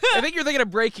 I think you're thinking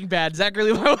of Breaking Bad. Zachary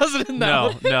Levi wasn't in that. No,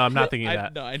 one. no, I'm not thinking of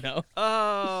that. No, I know.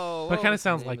 Oh. But it what kinda was the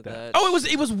sounds name like of that. Oh, it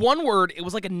was one word. It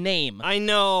was like a name. I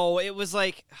know. It was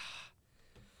like.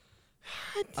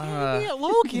 Damn it,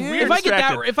 Logan. Weird. If I get that,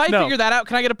 distracted. if I No. figure that out,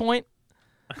 can I get a point?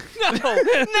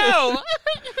 No.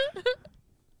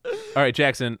 All right,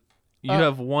 Jackson, you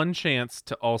have one chance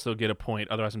to also get a point.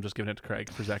 Otherwise, I'm just giving it to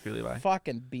Craig for Zachary Levi.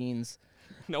 Fucking beans.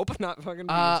 Nope, not fucking.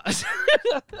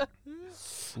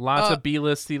 Lots of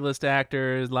B-list, C-list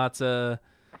actors. Lots of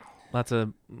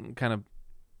kind of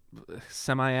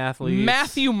semi-athletes.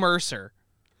 Matthew Mercer.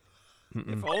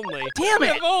 if only. Damn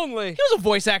it. If only. He was a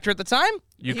voice actor at the time.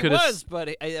 You He could was, but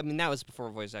I mean that was before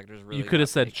voice actors really. You could have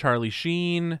got said big. Charlie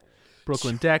Sheen,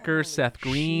 Brooklyn Decker, Seth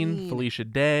Green, Sheen. Felicia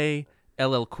Day,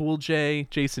 LL Cool J,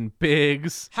 Jason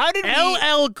Biggs, How did we?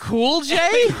 LL Cool J.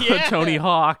 Yeah. Tony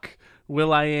Hawk,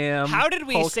 Will.i.am. How did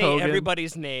we Hulk say Hogan.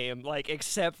 everybody's name like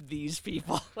except these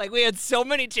people? Like we had so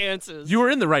many chances. You were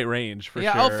in the right range for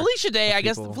Yeah. sure. Oh, Felicia Day. I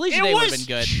guess people. Felicia It Day would was have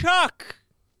been good. Chuck.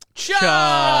 Chuck.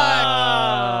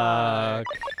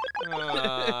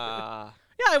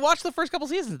 Yeah, I watched the first couple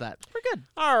seasons of that. It's pretty good.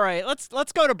 All right, let's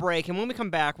go to break, and when we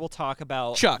come back, we'll talk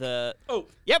about Chuck. The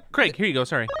yep, Craig, here you go.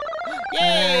 Sorry.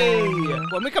 yay!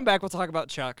 When we come back, we'll talk about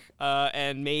Chuck,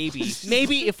 and maybe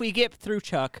if we get through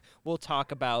Chuck, we'll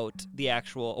talk about the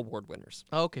actual award winners.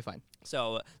 Okay, fine.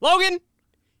 So, Logan,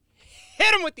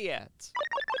 hit him with the ads.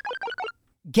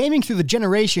 Gaming Through the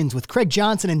Generations with Craig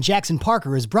Johnson and Jackson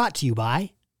Parker is brought to you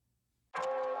by...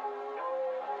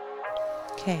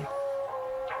 Okay.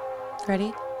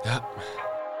 Ready?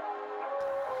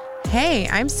 Hey,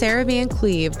 I'm Sarah Van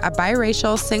Cleve, a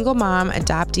biracial single mom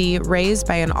adoptee raised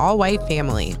by an all-white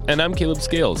family. And I'm Caleb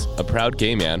Scales, a proud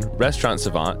gay man, restaurant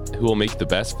savant who will make the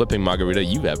best flipping margarita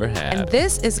you've ever had. And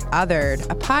this is Othered,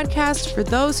 a podcast for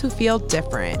those who feel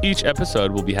different. Each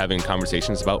episode, we'll be having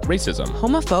conversations about racism,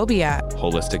 Homophobia,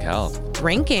 holistic health,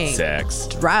 drinking, sex,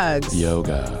 drugs,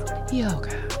 yoga,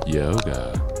 yoga,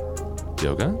 yoga,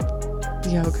 yoga,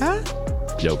 yoga,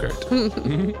 yogurt.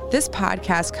 This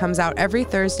podcast comes out every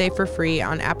Thursday for free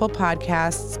on Apple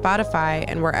Podcasts, Spotify,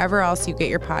 and wherever else you get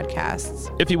your podcasts.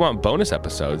 If you want bonus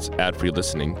episodes, ad-free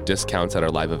listening, discounts at our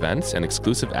live events, and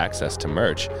exclusive access to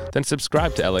merch, then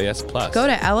subscribe to LAS Plus. Go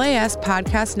to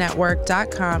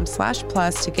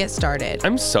laspodcastnetwork.com/plus to get started.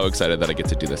 I'm so excited that I get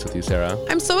to do this with you, Sarah.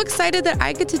 I'm so excited that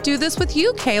I get to do this with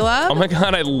you, Caleb. Oh my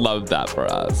God, I love that for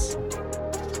us.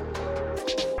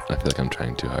 I feel like I'm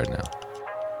trying too hard now.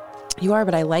 You are,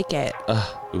 but I like it.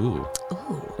 Ooh.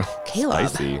 Ooh, Caleb.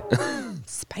 Spicy.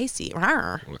 Spicy.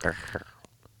 Rawr.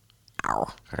 Ow.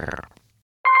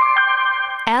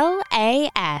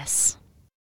 LAS.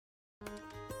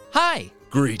 Hi.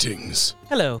 Greetings.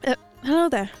 Hello. Hello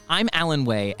there. I'm Alan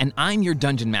Way, and I'm your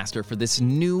dungeon master for this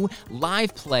new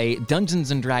live play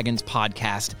Dungeons & Dragons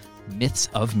podcast, Myths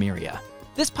of Myria.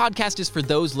 This podcast is for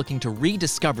those looking to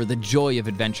rediscover the joy of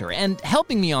adventure, and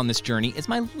helping me on this journey is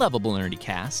my lovable nerdy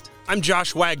cast. I'm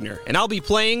Josh Wagner, and I'll be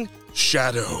playing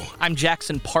Shadow. I'm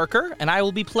Jackson Parker, and I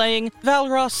will be playing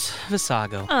Valros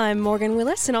Visago. I'm Morgan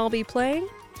Willis, and I'll be playing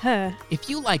her. If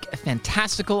you like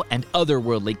fantastical and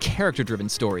otherworldly character-driven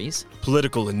stories,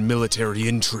 Political and military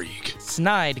intrigue.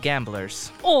 Snide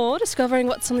gamblers, Or discovering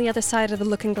what's on the other side of the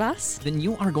looking glass. then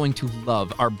you are going to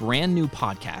love our brand new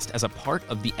podcast as a part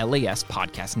of the LAS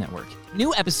Podcast Network.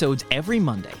 New episodes every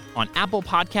Monday on Apple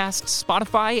Podcasts,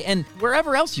 Spotify, and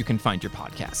wherever else you can find your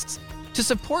podcasts. To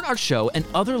support our show and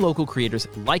other local creators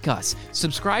like us,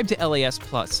 subscribe to LAS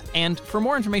Plus. And for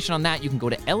more information on that, you can go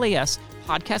to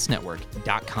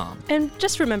laspodcastnetwork.com. And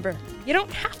just remember, you don't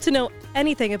have to know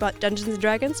anything about Dungeons &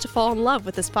 Dragons to fall in love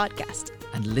with this podcast.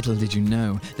 And little did you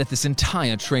know that this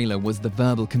entire trailer was the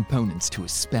verbal components to a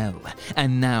spell.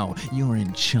 And now you're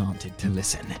enchanted to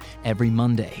listen every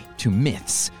Monday to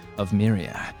Myths of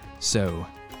Myria. So,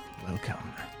 welcome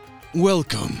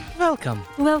Welcome. welcome.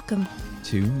 Welcome.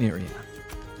 to Myria.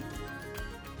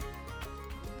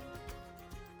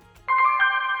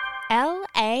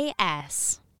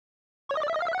 LAS.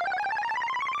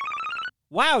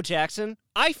 Wow, Jackson,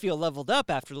 I feel leveled up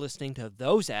after listening to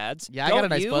those ads. Yeah, I got a Don't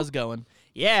nice you? buzz going.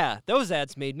 Yeah, those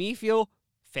ads made me feel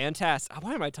fantastic.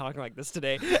 Why am I talking like this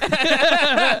today?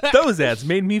 Those ads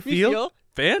made me feel feel?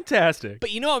 fantastic.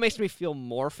 But you know what makes me feel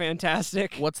more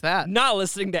fantastic? What's that? Not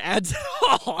listening to ads at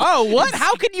all. Oh, what?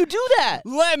 How can you do that?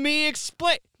 Let me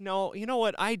explain. No, you know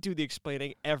what? I do the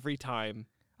explaining every time.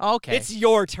 Okay. It's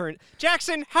your turn.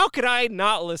 Jackson, how could I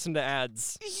not listen to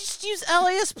ads? You just use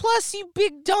LAS Plus, you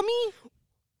big dummy.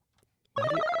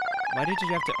 Why did you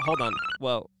have to hold on?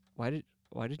 Well, why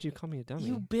did you call me a dummy?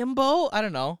 You bimbo. I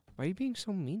don't know. Why are you being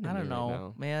so mean to I me don't right know,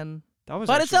 now? man. That was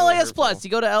But it's actually really LAS Plus. hurtful.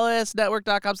 You go to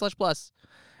lasnetwork.com/plus.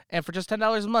 And for just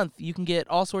 $10 a month, you can get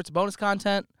all sorts of bonus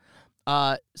content,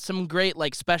 some great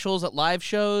like specials at live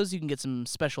shows. You can get some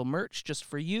special merch just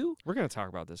for you. We're gonna talk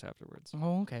about this afterwards.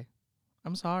 Oh, okay.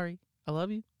 I'm sorry. I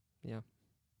love you. Yeah.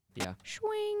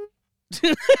 Swing.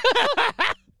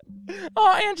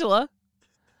 Oh, Angela.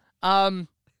 Yeah,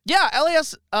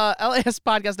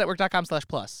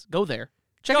 laspodcastnetwork.com/plus. Go there.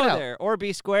 Check Go it out. there or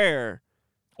be square.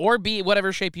 Or be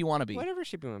whatever shape you want to be. Whatever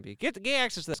shape you want to be. Get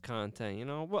access to this content, you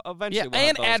know. Well, Yeah, eventually we'll have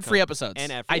and bonus ad-free content. episodes.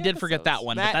 And ad-free I did forget that episodes.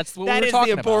 one, but that's what that we were is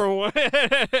talking the important one.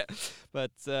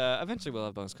 But eventually we'll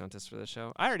have bonus contests for this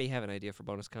show. I already have an idea for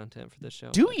bonus content for this show.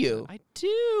 Do but, you? I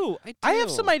do. I have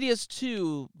some ideas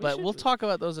too, but should- we'll talk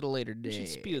about those at a later We day. should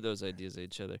spew those ideas at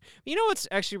each other. You know what's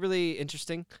actually really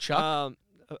interesting? Chuck?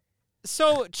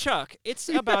 So Chuck, it's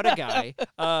about a guy,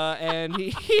 and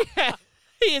he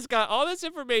has got all this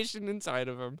information inside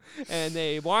of him, and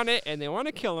they want it, and they want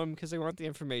to kill him because they want the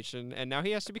information, and now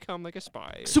he has to become like a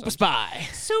spy. or Super something. Spy.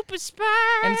 Super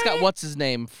spy. And it's got what's his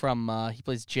name from he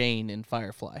plays Jane in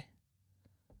Firefly.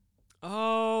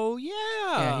 Oh yeah.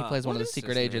 Yeah, he plays one What of the is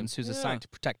secret his agents name? who's assigned to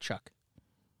protect Chuck.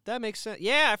 That makes sense.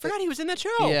 Yeah, I forgot he was in that show.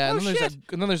 Yeah, Oh, and then shit.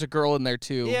 there's a girl in there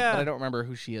too. Yeah. But I don't remember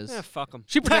who she is. Yeah, fuck him.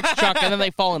 She protects Chuck, and then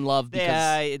they fall in love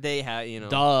because they have, you know.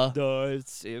 duh.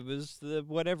 It was the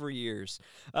whatever years.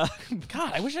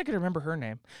 God, I wish I could remember her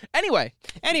name. Anyway,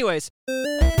 Anyways,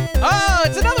 oh,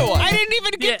 it's another one. I didn't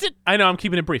even get to. I know, I'm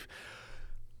keeping it brief.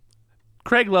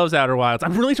 Craig loves Outer Wilds.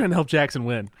 I'm really trying to help Jackson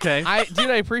win, okay? I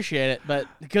appreciate it, but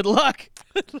good luck.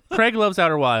 Craig loves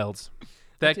Outer Wilds.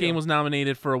 That do. game was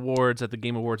nominated for awards at the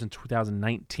Game Awards in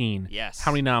 2019. Yes.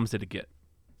 How many noms did it get?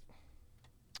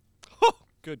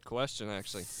 Good question,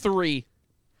 actually. 3.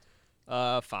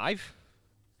 5.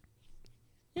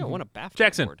 Yeah, won a BAFTA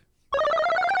Jackson. award.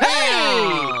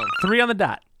 Hey, 3 on the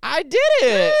dot. I did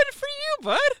it. Good for you,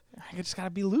 bud. I just gotta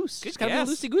be loose. Good Just gotta guess.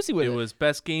 be loosey goosey with It it. was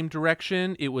best game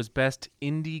direction, it was best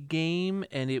indie game,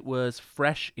 and it was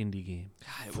fresh indie game.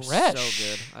 God, it was Fresh. so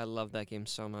good. I love that game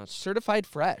so much. certified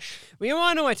fresh. We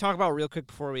want to know what I talk about real quick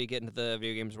before we get into the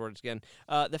video games awards again.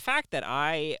 The fact that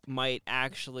I might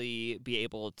actually be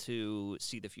able to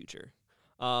see the future.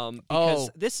 Because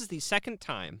this is the second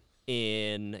time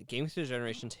in Game Through the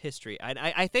Generations history.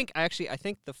 I think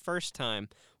the first time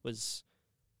was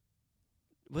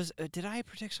did I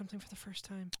predict something for the first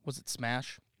time? Was it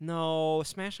Smash? No,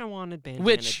 Smash I wanted Bandana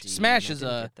Which D, Smash and I is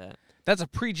didn't a- get that. That's a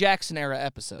pre-Jackson era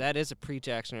episode. That is a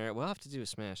pre-Jackson era. We'll have to do a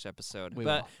Smash episode. We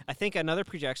but will. I think another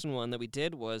pre-Jackson one that we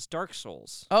did was Dark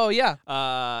Souls. Oh yeah.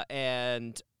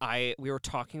 And we were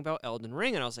talking about Elden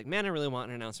Ring, and I was like, man, I really want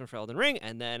an announcement for Elden Ring.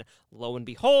 And then, lo and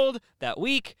behold, that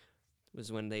week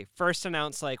was when they first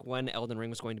announced like when Elden Ring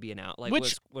was going to be announced, like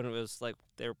when it was like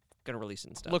they're gonna release it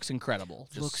and stuff. Looks incredible.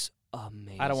 Just- Looks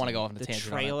amazing. I don't wanna go off on a the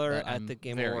tangent on it, trailer but at I'm the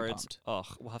Game very Awards. pumped. Oh,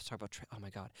 we'll have to talk about. Oh my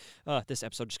god, this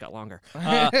episode just got longer.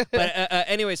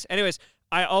 Anyways,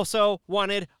 I also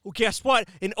wanted. Well, guess what?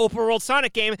 An open world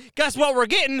Sonic game. Guess what? We're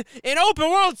getting an open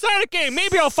world Sonic game.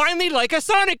 Maybe I'll finally like a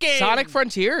Sonic game. Sonic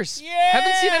Frontiers. Yeah!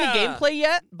 Haven't seen any gameplay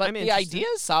yet, but I'm the interested. idea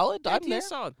is solid. The I'm idea there. is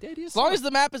solid. The idea is As long solid. as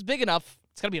the map is big enough,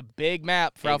 it's gonna be a big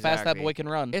map for how fast that Exactly. boy can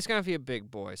run. It's gonna be a big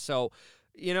boy. So,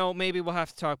 maybe we'll have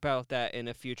to talk about that in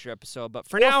a future episode. But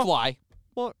for Or now, fly.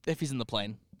 Well- if he's in the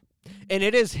plane. and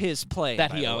it is his plane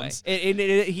That by he the way. owns. And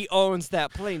he owns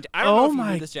that plane. I don't Oh know if you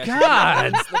my knew this, Jackson. God.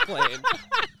 He owns the plane.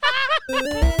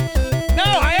 No,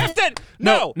 I have to.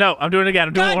 No. No, I'm doing it again.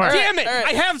 I'm doing God it more. damn it! All right.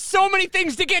 I have so many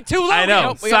things to get to. I Logan. know.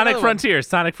 Nope, we got Sonic another one. Frontiers.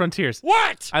 Sonic Frontiers.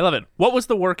 What? I love it. What was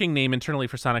the working name internally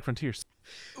for Sonic Frontiers?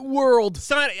 World.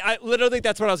 Sonic. I literally,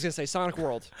 that's what I was gonna say. Sonic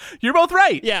World. You're both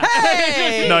right. Yeah.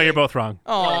 Hey! No, you're both wrong.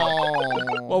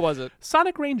 Oh. What was it?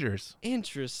 Sonic Rangers.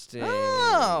 Interesting.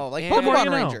 Oh, like And more Pokemon you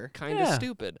know. Ranger. Kind of Yeah.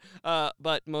 stupid.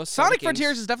 But most Sonic games-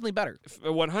 Frontiers is definitely better.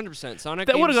 100%. Sonic.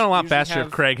 That would have games gone a lot usually faster have-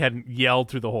 if Craig hadn't yelled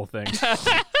through the whole thing.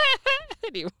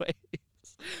 Anyways,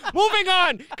 moving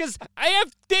on, because I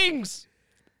have things.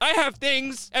 I have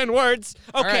things and words.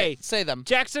 All Okay, right, say them.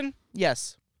 Jackson,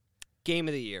 Yes. game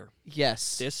of the year.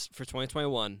 Yes. This for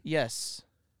 2021. Yes.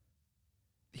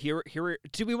 Here.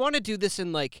 Do we want to do this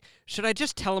in like? Should I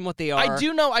just tell them what they are? I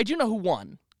do know who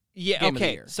won. Yeah. Game of the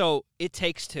Okay. year. So It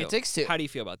Takes Two. It Takes Two. How do you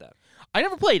feel about that? I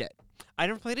never played it. I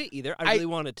never played it either. I I- really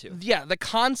wanted to. Yeah, the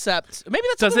concept. Maybe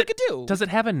that's Does something it we could do. Does it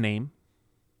have a name?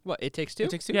 What? It Takes Two.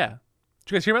 It Takes Two? Yeah.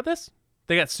 Did you guys hear about this?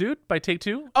 They got sued by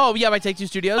Take-Two, Oh, yeah, by Take-Two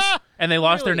Studios. and they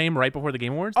lost their Really? name right before the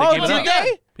Game Awards. Oh, gave it did up.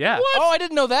 they? Yeah. Oh, I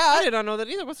didn't know I that. did not know that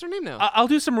either. What's their name now? I'll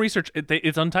do some research.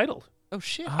 It's untitled. oh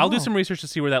shit. I'll do some research to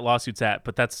see where that lawsuit's at,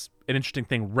 but that's an interesting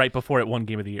thing right before it won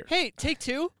Game of the Year. Hey, Take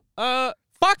Two.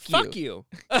 Fuck you.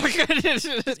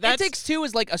 It Takes Two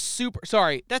is like a super.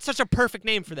 Sorry, That's such a perfect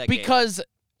name for that because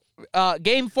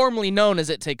game formerly known as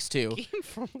It Takes Two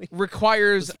game.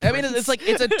 requires. I mean, it's like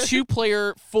it's a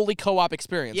two-player fully co-op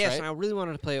experience, Yes, right? and I really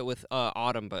wanted to play it with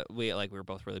Autumn, but we were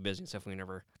both really busy and stuff. We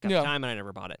never got Yeah. the time, and I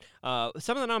never bought it.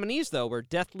 Some of the nominees though were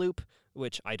Deathloop,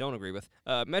 which I don't agree with,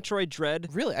 Metroid Dread,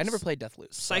 Really, I never played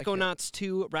Deathloop. so I can't- Psychonauts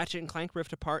 2, Ratchet and Clank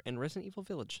Rift Apart, and Resident Evil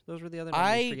Village. Those were the other nominees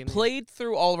for I Game of the Year. played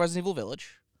through all of Resident Evil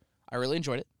Village. I really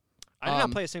enjoyed it. I did not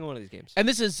um, play a single one of these games. And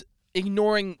this is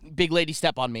ignoring Big Lady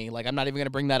Step on Me. Like, I'm not even going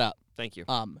to bring that up. Thank you.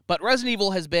 But Resident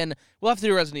Evil has been. We'll have to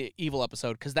do a Resident Evil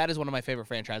episode because that is one of my favorite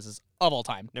franchises of all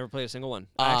time. Never played a single one.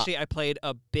 uh, Actually, I played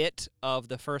a bit of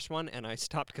the first one, and I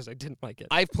stopped because I didn't like it.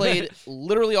 I've played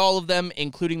literally all of them,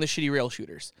 including the shitty rail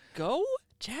shooters. Go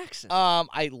Jackson.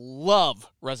 I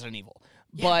love Resident Evil,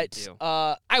 Yeah, me but too.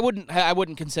 I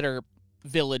wouldn't consider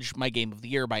Village my game of the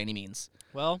year by any means.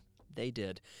 Well, they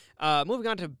did. Moving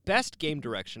on to best game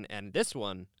direction, and this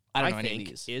one I don't know any of think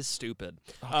these. is stupid.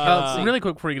 Really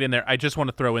quick before you get in there, I just want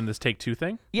to throw in this Take-Two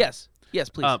thing. Yes,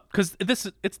 please. Because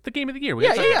it's the Game of the Year. We Yeah,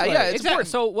 have to talk about yeah, it. it's exactly. important.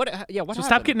 So what? What? So happened?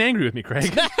 stop getting angry with me, Craig.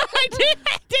 I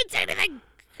didn't say anything.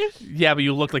 Yeah, but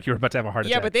you looked like you were about to have a heart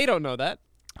Yeah, attack. but they don't know that.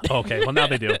 Okay, well now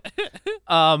they do.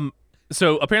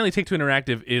 So apparently Take-Two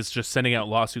Interactive is just sending out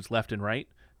lawsuits left and right.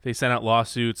 They sent out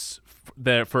lawsuits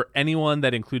for anyone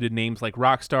that included names like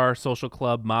Rockstar, Social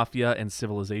Club, Mafia, and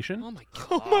Civilization. Oh my god.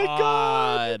 Oh my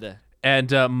god.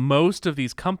 And most of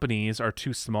these companies are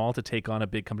too small to take on a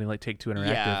big company like Take-Two Interactive.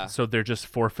 Yeah. So they're just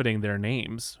forfeiting their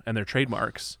names and their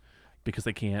trademarks because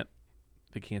they can't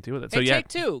deal with it. So Hey, yeah, Take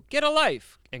Two, get a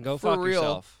life and go For fuck real.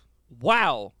 yourself.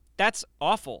 Wow, that's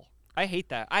awful. I hate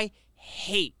that. I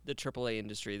hate the AAA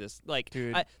industry.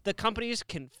 Dude. The companies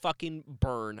can fucking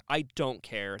burn. I don't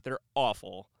care. They're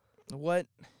awful. What?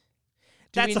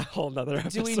 That's a whole nother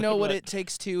episode. Do we know what but- It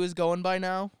Takes Two is going by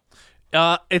now?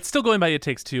 It's still going by It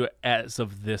Takes Two as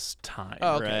of this time.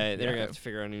 Oh, okay. Right, they're gonna have to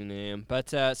figure out a new name.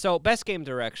 But so best game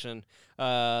direction,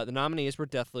 the nominees were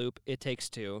Deathloop, It Takes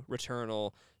Two,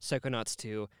 Returnal, Psychonauts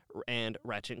 2, and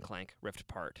Ratchet and Clank Rift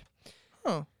Apart.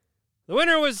 Huh. The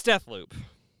winner was Deathloop.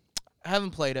 I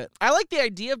haven't played it. I like the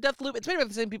idea of Deathloop. It's made by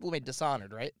the same people who made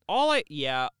Dishonored, right? All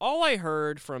I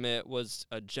heard from it was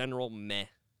a general meh.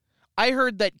 I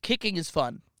heard that kicking is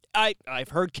fun. I've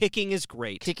heard kicking is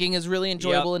great. Kicking is really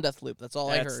enjoyable in Deathloop. That's all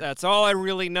I heard. That's all I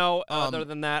really know. Other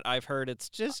than that, I've heard it's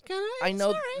just kind of. I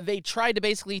know they tried to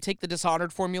basically take the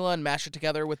Dishonored formula and mash it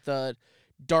together with the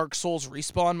Dark Souls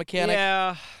respawn mechanic.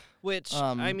 Yeah, which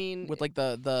I mean, with like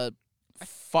the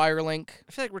Firelink.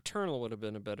 I feel like Returnal would have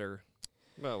been a better.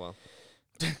 Well.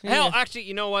 Hell, actually,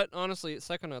 you know what? Honestly,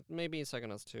 maybe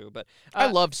Psychonauts 2, but I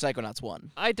loved Psychonauts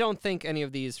 1. I don't think any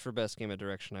of these for best game of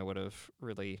direction I would have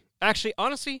really. Actually,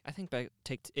 honestly, I think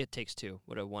It Takes Two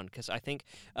would have won because I think,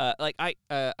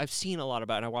 I've seen a lot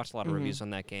about it. And I watched a lot of reviews on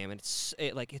that game, and it's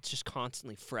just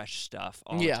constantly fresh stuff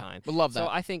all the time. I love that. So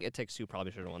I think It Takes Two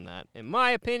probably should have won that, in my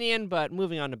opinion. But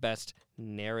moving on to best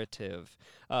narrative,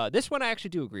 this one I actually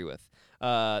do agree with.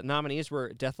 Nominees were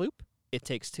Deathloop, It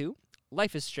Takes Two,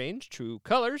 Life is Strange, True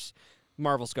Colors,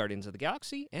 Marvel's Guardians of the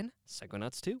Galaxy, and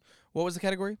Psychonauts 2. What was the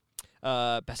category?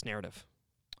 Best narrative.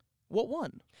 What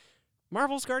won?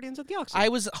 Marvel's Guardians of the Galaxy. I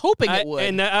was hoping it would.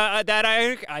 And that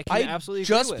I can absolutely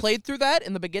agree with. I just played through that.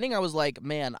 In the beginning, I was like,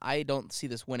 man, I don't see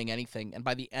this winning anything. And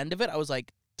by the end of it, I was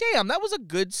like, damn, that was a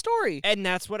good story. And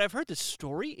that's what I've heard. The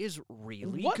story is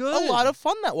really what good. A lot of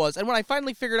fun that was. And when I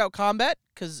finally figured out combat,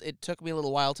 because it took me a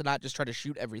little while to not just try to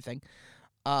shoot everything,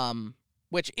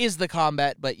 which is the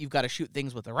combat, but you've got to shoot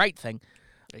things with the right thing.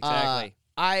 Exactly.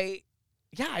 I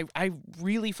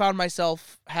really found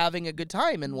myself having a good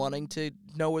time and wanting to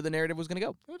know where the narrative was going to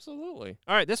go. Absolutely.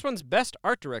 All right, this one's best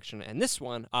art direction, and this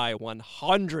one I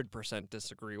 100%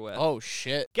 disagree with. Oh,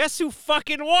 shit. Guess who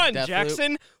fucking won, Deathloop.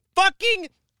 Jackson? Fucking...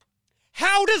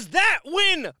 How does that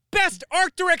win best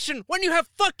art direction when you have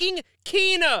fucking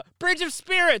Kena, Bridge of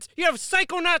Spirits, you have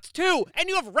Psychonauts 2, and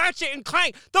you have Ratchet and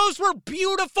Clank? Those were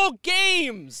beautiful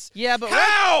games. Yeah, but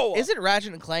how? Isn't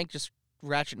Ratchet and Clank just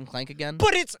Ratchet and Clank again?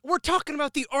 But we're talking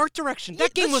about the art direction.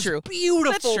 That game was true.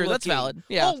 beautiful. That's true. Looking. That's valid.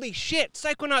 Yeah. Holy shit,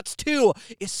 Psychonauts 2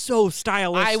 is so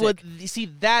stylistic. I would see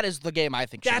that is the game I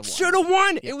think that should have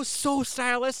won. Yeah. It was so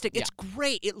stylistic. Yeah. It's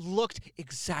great. It looked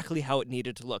exactly how it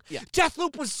needed to look. Yeah.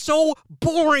 Deathloop was so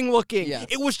boring looking. Yeah.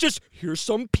 It was just, here's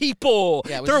some people.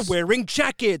 Yeah, They're just... wearing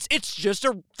jackets. It's just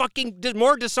a fucking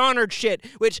more Dishonored shit,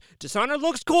 which Dishonored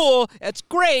looks cool. It's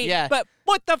great. Yeah. But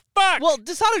what the fuck? Well,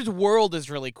 Dishonored's world is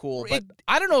really cool, but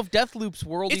I don't know if Deathloop's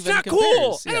world it's even not compares.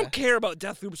 cool. Yeah. I don't care about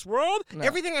Deathloop's world. No.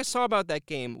 Everything I saw about that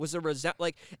game was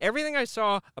everything I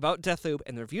saw about Deathloop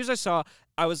and the reviews I saw,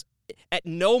 I was at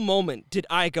no moment did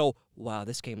I go, wow,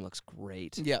 this game looks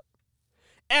great. Yep.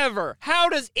 Ever. How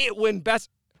does it win best?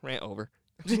 Rant over.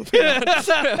 Moving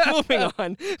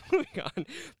on.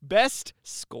 Best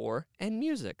score and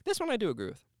music. This one I do agree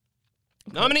with.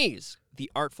 Okay. Nominees: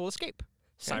 The Artful Escape,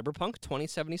 Cyberpunk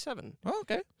 2077. Oh,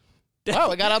 okay.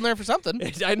 Wow, I got on there for something.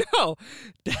 I know.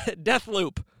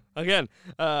 Deathloop. Again,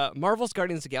 Marvel's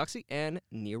Guardians of the Galaxy and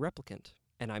Nier Replicant.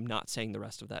 And I'm not saying the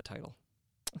rest of that title.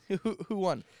 Who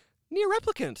won? Nier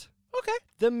Replicant. Okay.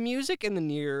 The music in the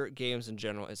Nier games in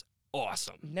general is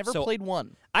awesome. Never played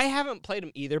one. I haven't played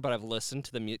them either, but I've listened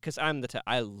to the music because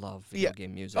I love video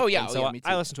game music. Oh, yeah. And so me too.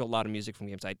 I listen to a lot of music from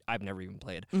games I've never even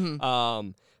played.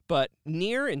 Mm-hmm. But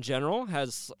Nier in general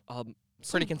has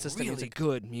pretty consistent really music.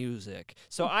 good music.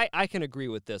 So I can agree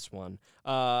with this one.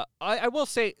 I will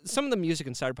say some of the music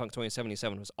in Cyberpunk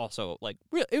 2077 was also like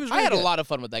real. It was. Really I had good. a lot of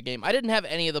fun with that game. I didn't have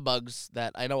any of the bugs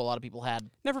that I know a lot of people had.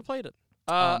 Never played it.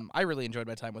 I really enjoyed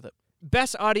my time with it.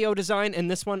 Best audio design, and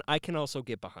this one I can also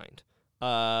get behind.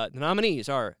 The nominees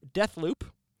are Deathloop.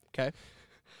 Okay.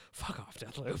 Fuck off,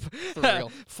 Deathloop. For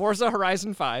real. Forza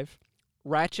Horizon 5,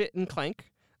 Ratchet and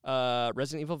Clank,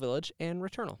 Resident Evil Village, and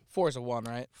Returnal. Forza 1,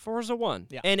 right? Forza 1.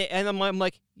 Yeah. And I'm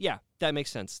like, yeah, that makes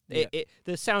sense. Yeah.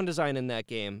 The sound design in that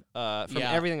game, from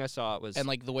everything I saw, it was... And,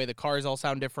 like, the way the cars all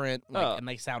sound different, Oh. and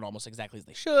they sound almost exactly as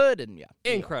they should, and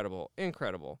Incredible.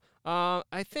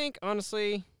 I think,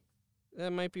 honestly, that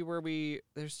might be where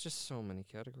there's just so many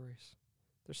categories.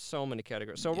 So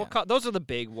we'll call, those are the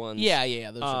big ones.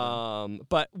 Yeah. Those are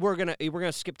but we're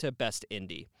gonna skip to best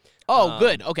indie. Oh,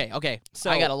 good. Okay.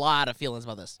 So I got a lot of feelings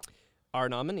about this. Our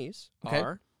nominees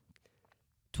are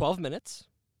 12 Minutes.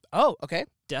 Oh, okay.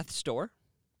 Death's Door.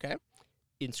 Okay.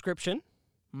 Inscription.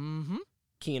 Mm-hmm.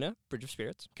 Kena, Bridge of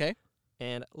Spirits. Okay.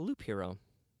 And Loop Hero.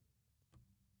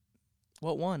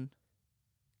 What one?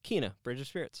 Kena, Bridge of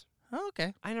Spirits. Oh,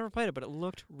 okay. I never played it, but it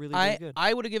looked really, really good.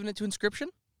 I would have given it to Inscription.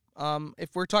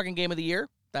 If we're talking game of the year,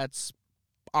 that's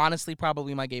honestly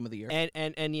probably my game of the year.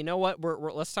 And you know what?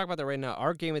 Let's talk about that right now.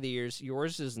 Our game of the year,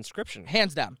 yours is Inscription.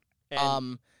 Hands down.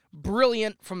 And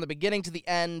Brilliant from the beginning to the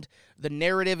end. The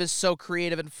narrative is so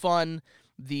creative and fun.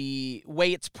 The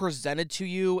way it's presented to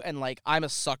you, and like I'm a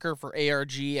sucker for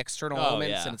ARG external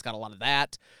elements, and it's got a lot of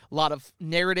that. A lot of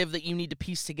narrative that you need to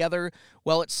piece together.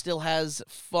 Well, it still has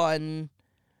fun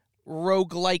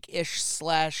roguelike-ish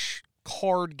 /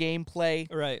 card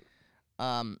gameplay. Right.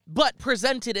 But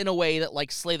presented in a way that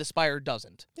like Slay the Spire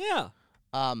doesn't. Yeah.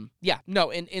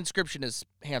 Inscription is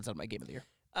hands down my game of the year.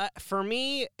 For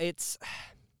me, it's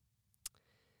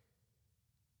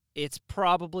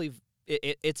probably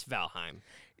it's Valheim.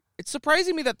 It's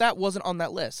surprising me that wasn't on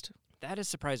that list. That is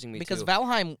surprising me because too.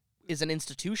 Valheim is an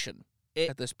institution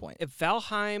at this point.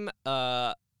 Valheim,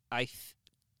 I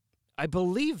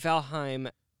believe Valheim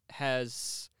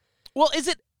has. Well, is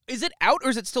it out or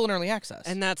is it still in early access?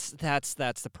 And that's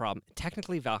the problem.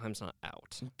 Technically, Valheim's not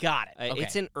out. Got it. Okay.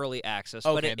 It's in early access.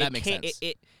 Okay, but that makes sense.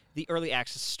 The early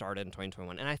access started in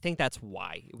 2021, and I think that's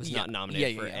why it was not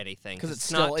nominated for anything. Because it's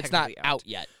not out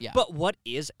yet. Yeah. But what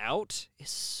is out is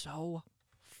so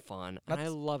fun, and I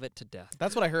love it to death.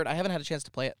 That's what I heard. I haven't had a chance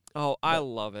to play it. Oh, I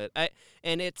love it.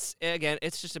 And it's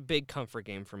just a big comfort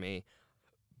game for me.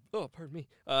 Oh, pardon me.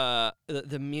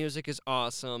 The music is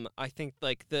awesome. I think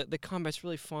like the combat's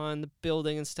really fun. The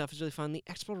building and stuff is really fun. The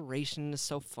exploration is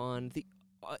so fun.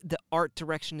 The art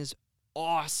direction is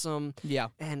awesome. Yeah.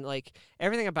 And like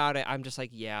everything about it, I'm just like,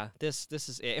 yeah, this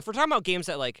is it. If we're talking about games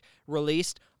that like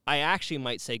released, I actually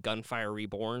might say Gunfire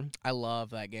Reborn. I love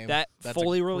that game. That's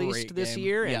fully released great this game.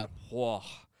 year. Yeah. And whoa.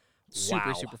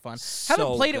 Super fun. So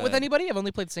Haven't played it with good. anybody. I've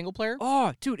only played single player.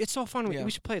 Oh, dude, it's so fun. Yeah.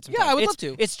 We should play it sometime. Yeah, I would love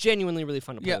to. It's genuinely really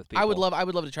fun to play with people. I would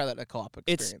love to try that at a co-op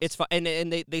experience. It's fun,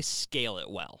 and they scale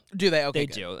it well. Do they? Okay, they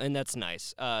good. do, and that's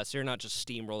nice. So you're not just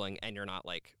steamrolling, and you're not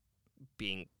like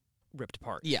being ripped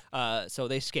apart. Yeah. So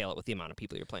they scale it with the amount of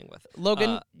people you're playing with.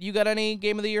 Logan, you got any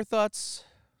game of the year thoughts?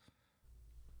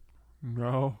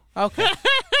 No. Okay.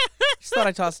 Just thought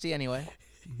I'd toss to you anyway.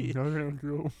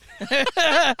 No.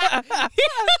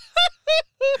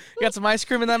 You got some ice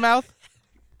cream in that mouth?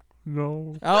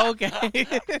 No. Oh, okay.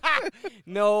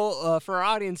 No, for our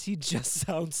audience, he just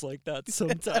sounds like that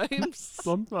sometimes.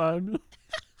 Sometimes.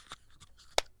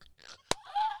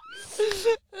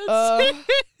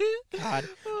 God.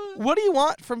 What do you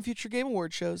want from future Game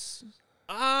Award shows?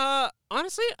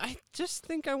 Honestly, I just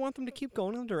think I want them to keep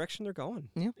going in the direction they're going.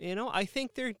 Yeah. You know, I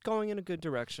think they're going in a good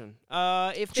direction.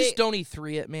 If Just don't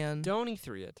E3 it, man. Don't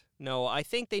E3 it. No, I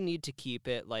think they need to keep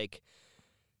it like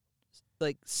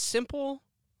simple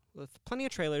with plenty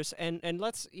of trailers and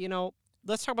let's talk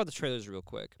about the trailers real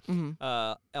quick.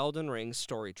 Mm-hmm. Elden Ring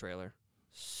story trailer.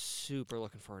 Super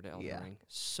looking forward to Elden Ring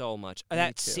so much.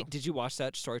 Me too. Did you watch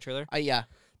that story trailer? Yeah.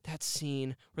 That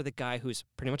scene where the guy who's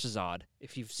pretty much a Zod,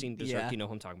 if you've seen Berserk, you know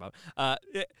who I'm talking about.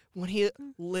 When he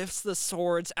lifts the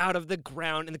swords out of the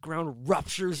ground and the ground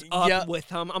ruptures up with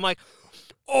him, I'm like,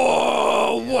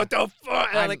 oh, what the fuck?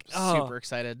 I'm like, super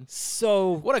excited.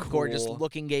 So what a cool. gorgeous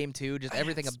looking game too. Just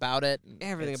everything about it.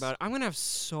 Everything about it. I'm gonna have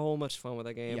so much fun with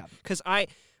that game. Yeah. Because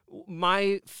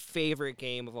my favorite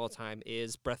game of all time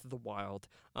is Breath of the Wild.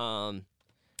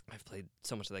 I've played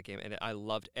so much of that game, and I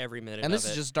loved every minute of it. And this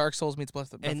is just Dark Souls meets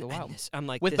Breath of the Wild. I'm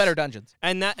like, with better dungeons.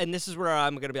 And this is where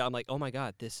I'm gonna be. I'm like, oh my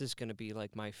god, this is gonna be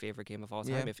like my favorite game of all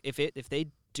time. Yeah. If they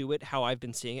do it how I've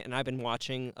been seeing it, and I've been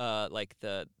watching like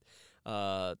the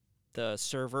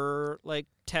server like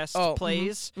test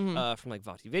plays from like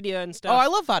VaatiVidya and stuff. Oh, I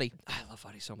love Vaati. I love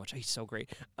Vaati so much. He's so great.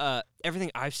 Everything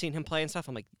I've seen him play and stuff,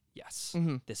 I'm like, yes,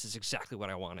 this is exactly what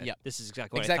I wanted. Yep. This is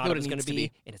exactly what I thought it was going to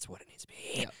be, and it's what it needs to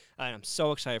be. Yep. And I'm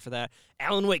so excited for that.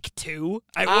 Alan Wake 2.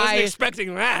 I wasn't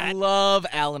expecting that. I love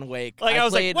Alan Wake. Like I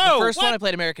was played, like, whoa, the first what? one I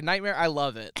played American Nightmare. I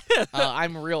love it.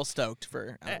 I'm real stoked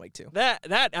for Alan Wake 2.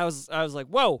 That I was like,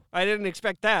 whoa, I didn't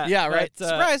expect that. Yeah, right. But,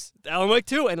 Surprise. Alan Wake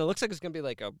 2, and it looks like it's going to be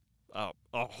like a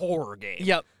horror game.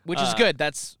 Yep, which is good.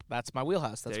 That's my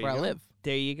wheelhouse. That's where I live.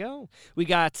 There you go. We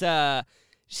got.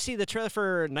 See the trailer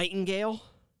for Nightingale?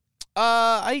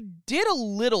 I did a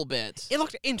little bit. It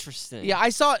looked interesting. Yeah, I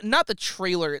saw not the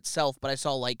trailer itself, but I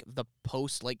saw like the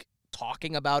post like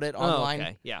talking about it online.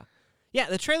 Okay. Yeah. Yeah,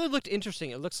 the trailer looked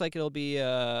interesting. It looks like it'll be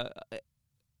I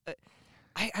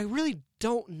really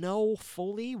don't know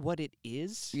fully what it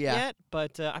is yet,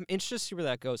 but I'm interested to see where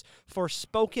that goes.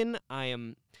 Forspoken,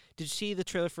 did you see the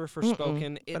trailer for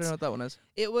Forspoken? I don't know what that one is.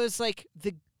 It was like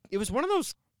it was one of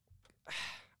those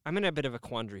I'm in a bit of a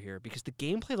quandary here because the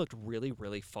gameplay looked really,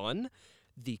 really fun.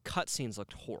 The cutscenes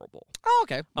looked horrible. Oh,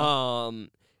 okay.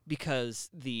 because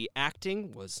the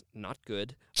acting was not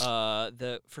good.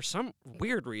 For some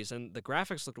weird reason, the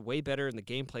graphics looked way better in the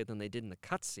gameplay than they did in the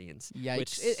cutscenes. Yikes.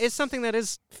 Which is something that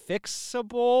is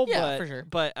fixable. Yeah, but, for sure.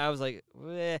 But I was like,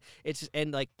 it's just,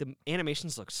 and like the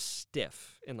animations look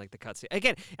stiff in like the cutscene.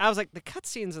 Again, I was like, the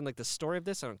cutscenes and like the story of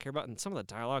this I don't care about, and some of the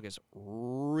dialogue is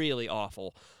really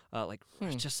awful.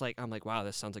 Just like I'm like, wow,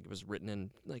 this sounds like it was written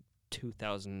in like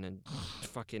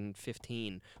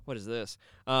 2015. What is this?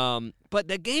 But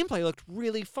the gameplay looked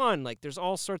really fun. Like there's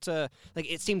all sorts of like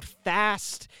it seemed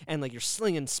fast and like you're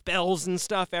slinging spells and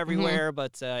stuff everywhere.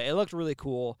 But it looked really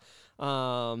cool.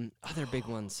 Other big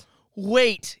ones.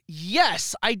 Wait,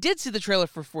 yes, I did see the trailer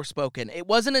for Forspoken. It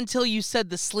wasn't until you said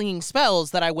the slinging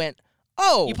spells that I went,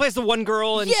 oh. You play as the one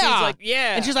girl and she's like,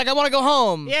 yeah. And she's like, I want to go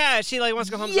home. Yeah, she like wants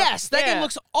to go home. Yes, that game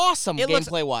looks awesome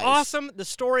gameplay-wise. Awesome. The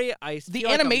story, the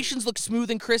animations look smooth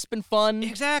and crisp and fun.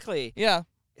 Exactly. Yeah.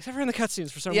 Except for in the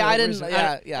cutscenes for some reason.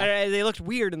 They looked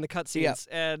weird in the cutscenes.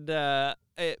 Yeah.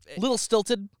 And little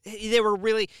stilted. They were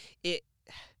really... The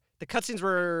cutscenes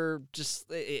were just...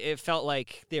 It felt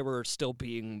like they were still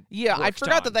being I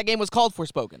forgot that game was called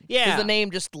Forspoken. Yeah. Because the name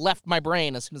just left my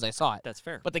brain as soon as I saw it. That's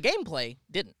fair. But the gameplay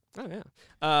didn't. Oh, yeah.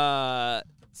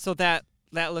 So that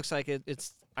looks like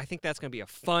it's... I think that's going to be a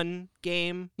fun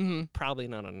game. Mm-hmm. Probably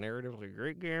not a narratively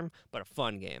great game, but a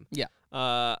fun game. Yeah.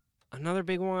 Another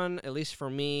big one, at least for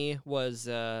me, was...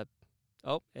 and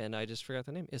I just forgot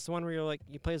the name. It's the one where you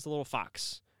play as the little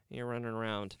fox. And you're running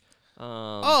around.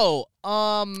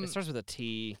 It starts with a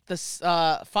T.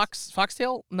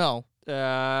 Foxtail? No.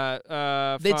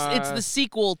 It's the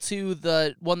sequel to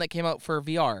the one that came out for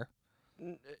VR.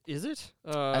 Is it?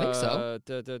 I think so.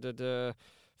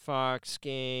 Fox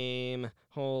game.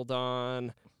 Hold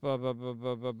on.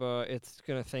 It's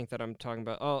gonna think that I'm talking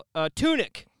about.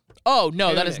 Tunic. Oh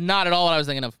no, that is not at all what I was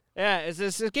thinking of. Yeah, is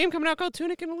this a game coming out called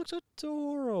Tunic, and it looks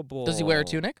adorable. Does he wear a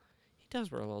tunic? He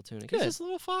does wear a little tunic. Good. He's this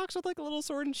little fox with like a little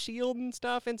sword and shield and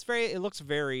stuff. And it looks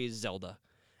very Zelda,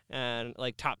 and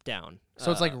like top down.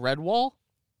 So it's like Redwall,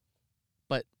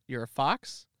 but you're a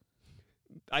fox.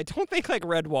 I don't think like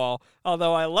Redwall,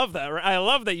 although I love that. I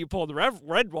love that you pulled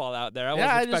Redwall out there. I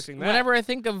wasn't expecting that. Whenever I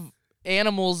think of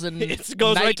animals and it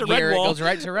goes right to gear, Redwall. It goes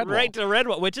right to Redwall. Right to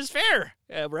Redwall, which is fair.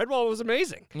 Redwall was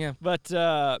amazing. Yeah. But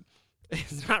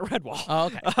it's not Redwall. Oh,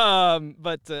 okay.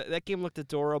 But that game looked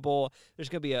adorable. There's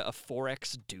going to be a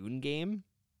 4X Dune game,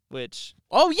 which...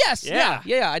 Oh, yes. Yeah.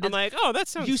 I did. I'm like, oh, that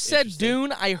sounds You said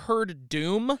Dune, I heard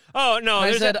Doom. Oh, no.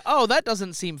 I said, that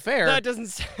doesn't seem fair. That doesn't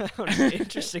sound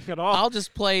interesting at all. I'll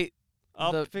just play...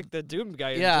 I'll pick the Doom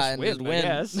guy and just win.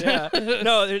 Yes. Yeah.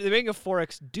 No, they're making a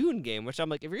 4X Dune game, which I'm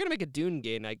like, if you're going to make a Dune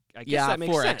game, I guess that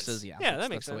makes 4X's, sense. Yeah, that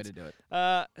makes sense. the way to do it.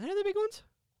 Are there other big ones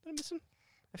that I'm missing?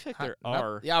 I feel like there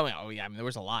are. Yeah, I mean, there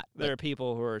was a lot. There are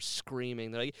people who are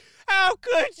screaming. They're like, how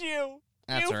could you?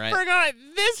 That's you all right. forgot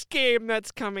this game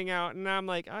that's coming out. And I'm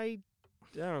like, I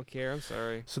don't care. I'm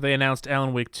sorry. So they announced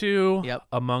Alan Wake 2, Yep.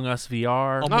 Among Us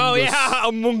VR. Yeah,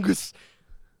 Among Us.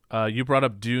 You brought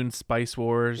up Dune Spice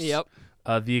Wars. Yep.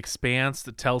 The Expanse,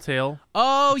 the Telltale.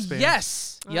 Oh, Expanse.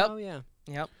 yes. Yep. Oh, yeah.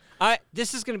 Yep.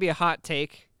 This is going to be a hot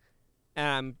take.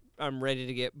 I'm ready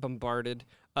to get bombarded.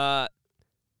 I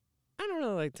don't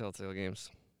really like Telltale games.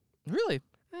 Really?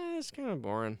 It's kind of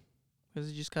boring.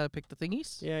 Because you just gotta pick the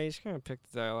thingies? Yeah, you just kind of pick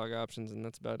the dialogue options, and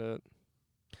that's about it.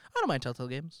 I don't mind Telltale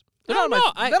games. I They're don't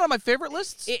know. not on my favorite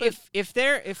lists.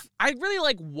 If I really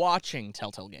like watching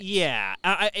Telltale games. Yeah,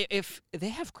 if they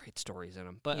have great stories in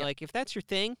them, but like if that's your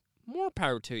thing, more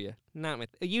power to you. Not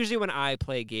with usually when I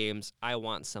play games, I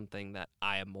want something that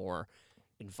I am more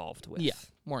involved with. Yeah,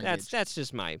 more engaged. That's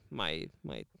just my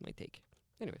take.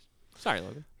 Anyways, sorry,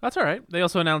 Logan. That's all right. They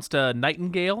also announced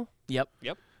Nightingale. Yep.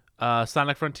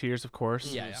 Sonic Frontiers, of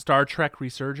course. Yeah. Star Trek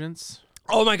Resurgence.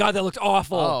 Oh my God, that looked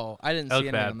awful. Oh, I didn't see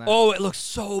anything bad. on that. Oh, it looks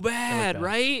so bad,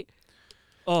 right?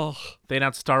 Oh. They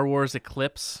announced Star Wars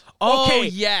Eclipse. Oh, Okay.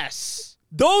 yes.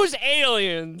 Those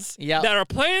aliens Yep. that are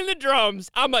playing the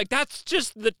drums, I'm like, that's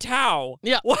just the Tau.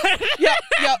 Yeah. What? Yep.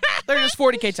 They're just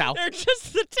 40K Tau. They're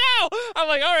just the Tau. I'm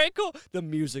like, all right, cool. The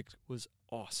music was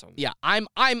awesome. Yeah, I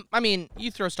mean,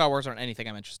 you throw Star Wars on anything,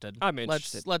 I'm interested. I'm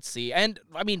interested. Let's see. And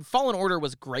I mean, Fallen Order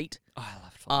was great. Oh, I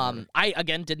loved Fallen Order. I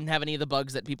again didn't have any of the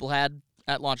bugs that people had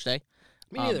at launch day.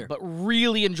 Me neither. But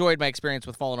really enjoyed my experience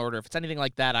with Fallen Order. If it's anything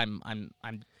like that, I'm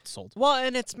sold. Well,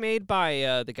 and it's made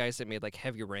by the guys that made like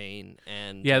Heavy Rain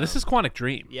and Yeah, this is Quantic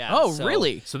Dream. yeah. Oh, so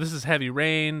really? So this is Heavy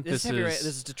Rain. This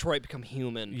is Detroit Become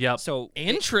Human. Yep. So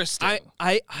Interesting.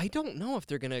 I don't know if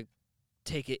they're gonna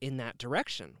take it in that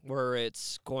direction where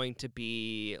it's going to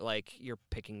be like you're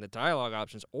picking the dialogue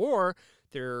options or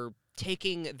they're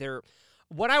taking their.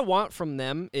 What I want from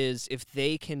them is if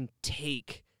they can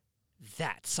take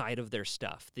that side of their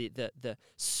stuff. The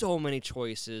so many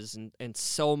choices and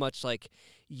so much like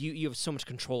you have so much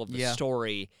control of the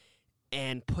story,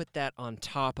 and put that on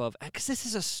top of, because this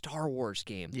is a Star Wars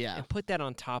game. Yeah. And put that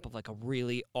on top of like a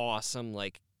really awesome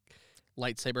like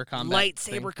lightsaber combat.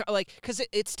 Because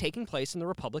it's taking place in the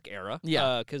Republic era.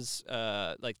 Yeah. Because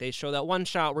like they show that one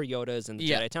shot where Yoda's in the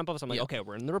Jedi Temple. So I'm like, Yeah. okay,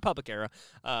 we're in the Republic era.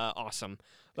 Awesome.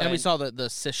 And we saw the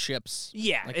Sith ships.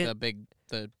 Yeah. Like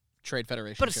the Trade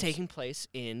Federation But it's ships. taking place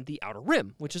in the Outer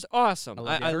Rim, which is awesome.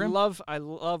 I love I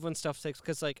love when stuff takes,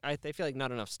 because like I feel like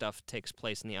not enough stuff takes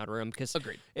place in the Outer Rim. Because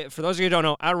Agreed. For those of you who don't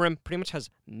know, Outer Rim pretty much has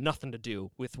nothing to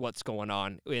do with what's going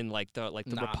on in like the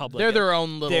Republic. They're their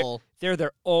own little. They're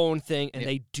their own thing, and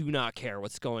they do not care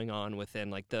what's going on within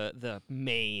like the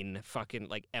main fucking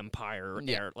like empire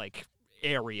like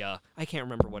area. I can't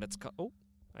remember what it's called. Oh.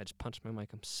 I just punched my mic.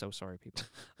 I'm so sorry, people.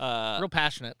 Real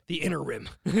passionate. The Inner Rim.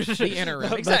 The Inner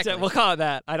Rim. Exactly. We'll call it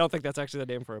that. I don't think that's actually the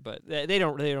name for it, but they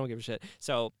don't give a shit.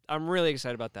 So I'm really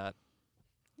excited about that.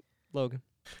 Logan.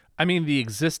 I mean, the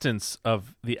existence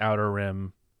of the Outer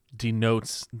Rim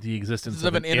denotes the existence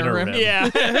of an Inner Rim. Yeah.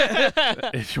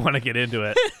 If you want to get into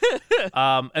it.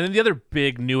 And then the other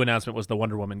big new announcement was the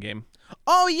Wonder Woman game,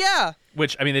 Oh yeah.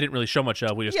 which, I mean, they didn't really show much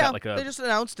of. We just got like they just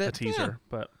announced a it. teaser.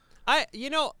 But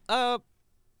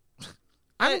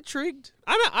I'm intrigued.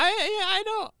 I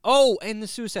know. Oh, and the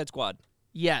Suicide Squad.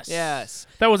 Yes. Yes.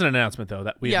 that wasn't an announcement, though.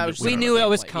 That Yeah, it was We Sort knew of it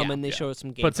was gameplay, coming. They yeah. showed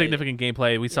some gameplay. But significant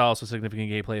gameplay. We saw also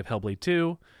significant gameplay of Hellblade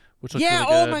 2, which looks Yeah, really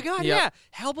good. oh my god, Yep. yeah.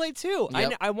 Hellblade 2.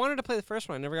 Yep. I wanted to play the first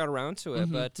one. I never got around to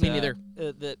it, but Me neither.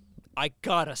 That I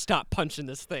gotta stop punching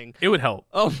this thing. It would help.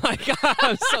 Oh my god,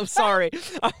 I'm so sorry.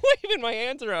 I'm waving my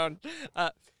hands around.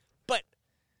 But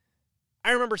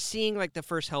I remember seeing like the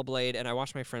first Hellblade, and I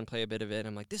watched my friend play a bit of it, and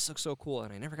I'm like, this looks so cool,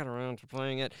 and I never got around to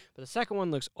playing it. But the second one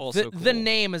looks also cool. The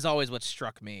name is always what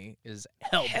struck me, is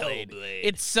Hellblade.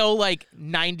 It's so like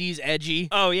 90s edgy.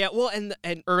 Oh yeah, well, and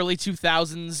Early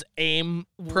 2000s AIM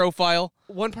profile.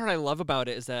 one part I love about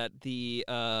it is that the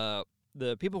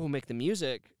people who make the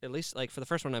music, at least like for the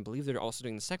first one, I believe they're also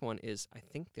doing the second one, is I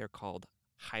think they're called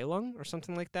Hylung or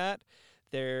something like that.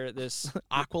 They're this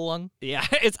Aqualung. Yeah,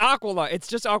 it's Aqualung. It's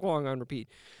just Aqualung on repeat.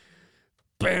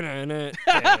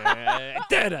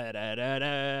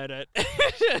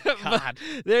 God.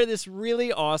 They're this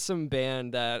really awesome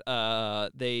band that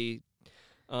they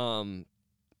I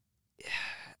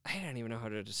don't even know how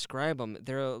to describe them.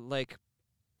 They're like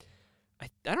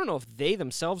I don't know if they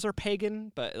themselves are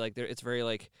pagan, but like it's very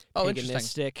like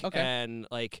paganistic and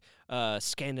like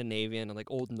Scandinavian and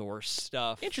like Old Norse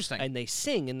stuff. Interesting. And they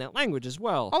sing in that language as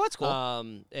well. Oh, that's cool.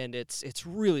 And it's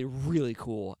really really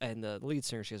cool. And the lead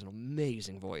singer, she has an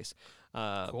amazing voice.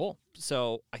 Cool.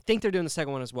 So I think they're doing the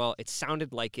second one as well. It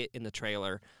sounded like it in the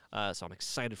trailer, so I'm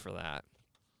excited for that.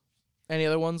 Any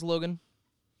other ones, Logan?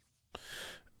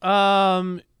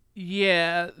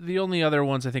 Yeah, the only other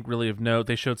ones I think really of note,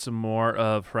 they showed some more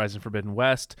of Horizon Forbidden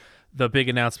West. The big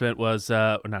announcement was,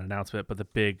 not announcement, but the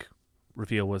big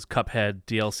reveal was Cuphead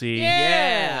DLC.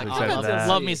 Yeah! I'm excited for that.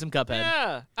 Love me some Cuphead.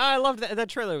 Yeah, I loved that. That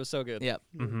trailer was so good. Yep.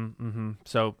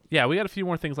 So, yeah, we got a few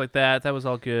more things like that. That was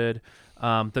all good.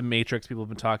 The Matrix people have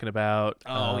been talking about.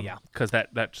 Oh, yeah. Because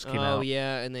that just came out. Oh,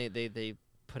 yeah, and they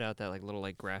put out that like little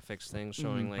like graphics thing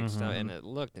showing like stuff, and it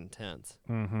looked intense.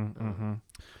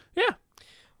 Yeah.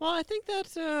 Well, I think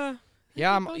that's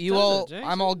Yeah,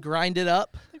 I'm all grinded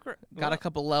up. Got a well,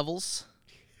 couple levels.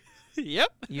 Yep.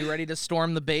 You ready to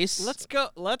storm the base? Let's go.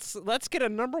 Let's get a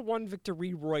 #1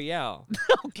 victory royale.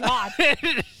 Oh God!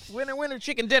 Winner,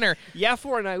 chicken dinner. Yeah,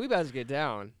 Fortnite, we about to get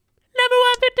down.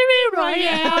 #1 victory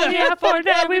royale. Yeah,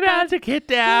 Fortnite, we about to get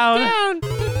down.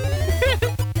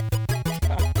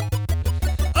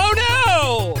 Oh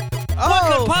no!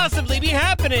 What could possibly be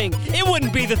happening? It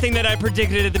wouldn't be the thing that I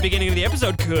predicted at the beginning of the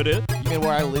episode, could it? You mean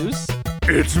where I lose?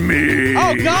 It's me.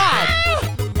 Oh God!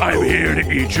 I'm here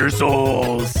to eat your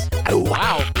souls. Oh,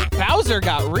 wow, Bowser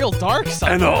got real dark.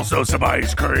 And also some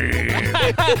ice cream.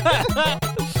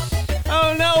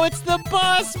 Oh no, it's the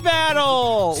boss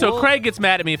battle! So Craig gets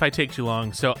mad at me if I take too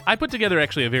long. So I put together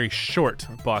actually a very short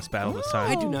boss battle this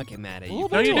time. I do not get mad at you.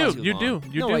 No, you Too do. You long. do.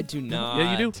 You no, do. I do not.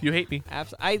 Yeah, you do. You hate me.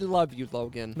 I love you,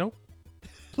 Logan. Nope.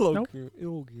 Logan.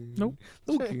 Logan. Nope.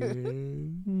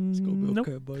 Logan. Let's go, Nope.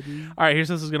 okay, buddy. All right, here's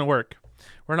how this is going to work.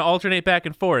 We're going to alternate back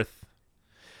and forth.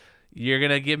 You're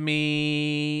going to give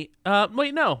me...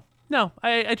 wait, no. No,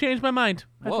 I changed my mind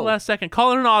at the Whoa. last second.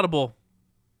 Call it an audible,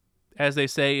 as they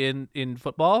say in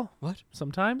football. What?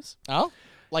 Sometimes. Oh,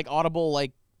 like audible,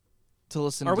 like to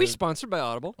listen. Are to... we sponsored by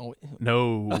Audible? Oh,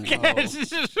 No. Okay.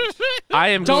 I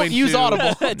am Don't going use to...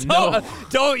 Audible. No.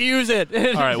 Don't use it.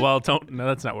 All right, well, don't. No,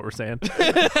 that's not what we're saying.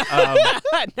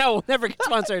 No, we'll never get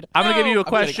sponsored. I'm going to give you a I'm kidding.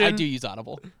 question. I do use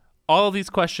Audible. All of these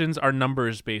questions are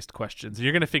numbers-based questions.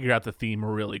 You're going to figure out the theme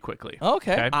really quickly.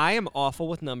 Okay. I am awful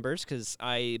with numbers because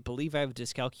I believe I have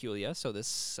dyscalculia, so this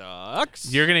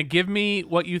sucks. You're going to give me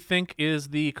what you think is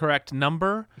the correct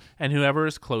number, and whoever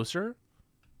is closer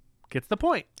gets the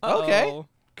point. Okay. Uh-oh.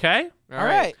 Okay? All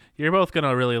right. You're both going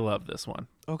to really love this one.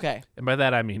 Okay. And by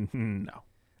that, I mean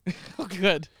no. Oh,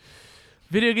 good.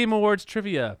 Video Game Awards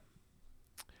trivia.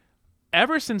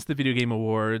 Ever since the Video Game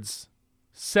Awards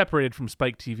separated from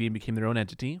Spike TV and became their own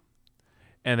entity,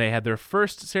 and they had their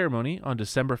first ceremony on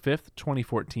December 5th,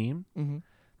 2014,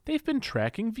 they've been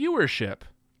tracking viewership.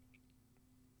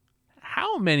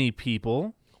 How many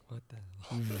people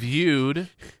viewed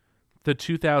the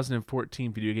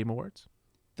 2014 Video Game Awards?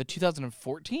 The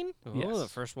 2014? Oh, Yes. the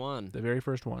first one. The very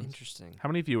first one. Interesting. How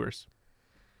many viewers?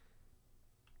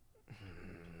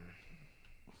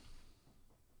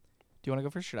 Do you want to go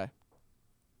first? Should I?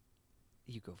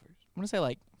 You go first. I'm gonna say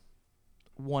like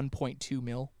 1.2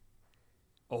 mil.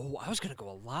 Oh, I was going to go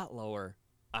a lot lower.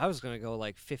 I was going to go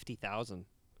like 50,000.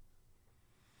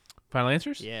 Final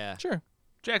answers? Yeah. Sure.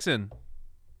 Jackson.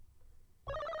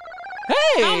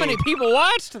 Hey! How many people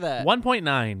watched that?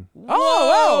 1.9.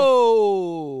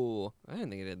 Oh, wow. I didn't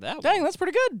think it did that Dang, well. that's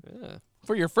pretty good Yeah.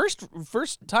 for your first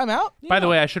time out. By the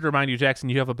way, I should remind you, Jackson,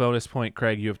 you have a bonus point.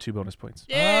 Craig, you have 2 bonus points.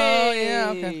 Oh, yeah,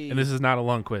 okay. And this is not a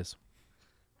long quiz.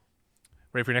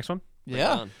 Ready for your next one?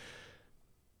 Yeah.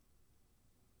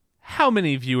 How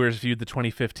many viewers viewed the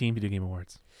 2015 Video Game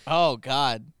Awards? Oh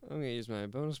God. I'm going to use my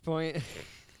bonus point.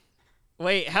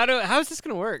 Wait, how's this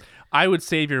going to work? I would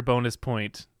save your bonus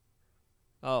point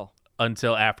Oh,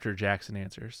 until after Jackson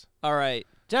answers. all right.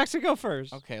 Jackson, go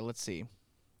first. Okay, let's see. It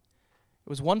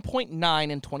was 1.9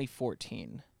 in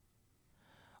 2014.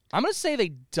 I'm gonna say they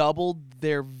doubled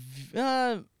their,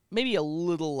 maybe a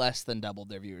little less than doubled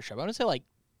their viewership. I'm gonna say like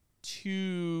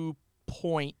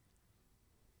 2.7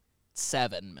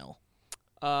 mil.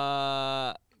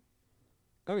 I'm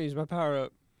going to use my power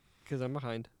up because I'm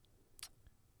behind.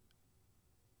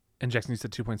 And Jackson, you said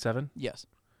 2.7? Yes.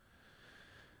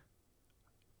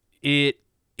 It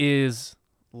is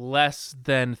less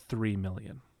than 3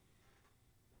 million.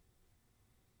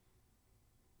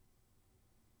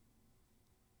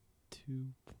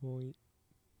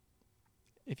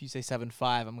 If you say 7.5,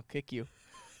 I'm gonna kick you.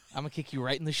 I'm gonna kick you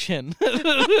right in the shin.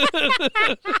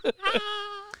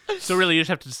 So really, you just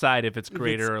have to decide if it's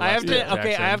greater or less. I have to. than Okay,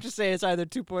 Jackson. I have to say it's either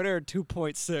 2.0 or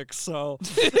 2.6. So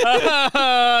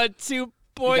 2. You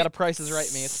got to prices right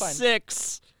me. It's fine.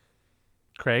 6.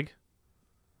 Craig?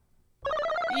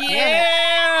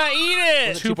 Yeah, eat it.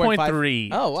 Was it 2.5? 2.3.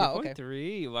 Oh wow. Okay.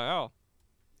 2.3. Wow.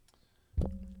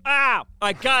 Ah!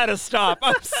 I gotta stop.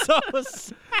 I'm so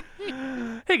sorry.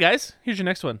 Hey guys, here's your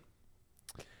next one.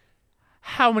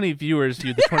 How many viewers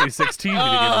viewed the 2016 Video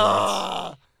Game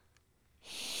Awards?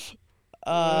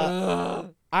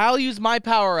 I'll use my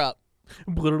power up.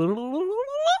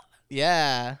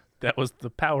 Yeah. That was the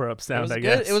power-up It sound, was I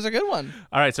good. guess. It was a good one.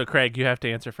 All right, so Craig, you have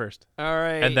to answer first, All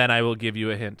right. and then I will give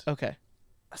you a hint. Okay.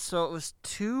 So it was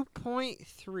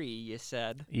 2.3. You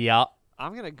said. Yeah.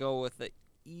 I'm gonna go with the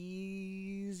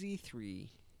easy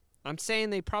 3. I'm saying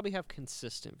they probably have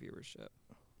consistent viewership,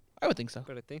 I would think so.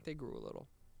 but I think they grew a little.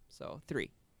 So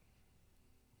 3.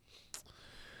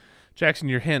 Jackson,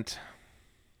 your hint.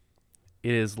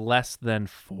 It is less than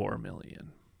 4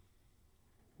 million.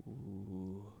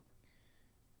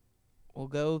 We'll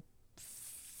go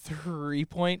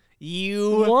 3.1. You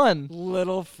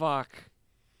little fuck.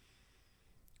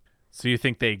 So you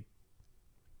think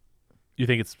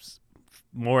it's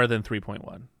more than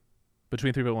 3.1?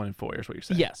 Between 3.1 and 4 is what you're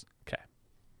saying? Yes. Okay.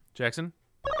 Jackson?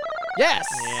 Yes.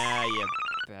 Yeah, you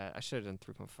bet. I should have done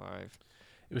 3.5.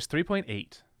 It was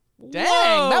 3.8.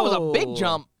 Dang, that was a big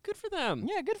jump. Good for them.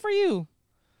 Yeah, good for you.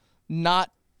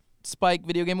 Not Spike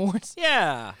Video Game Awards.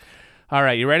 Yeah. All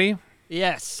right, you ready?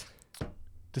 Yes.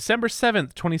 December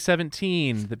 7th,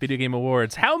 2017, the Video Game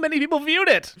Awards. How many people viewed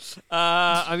it?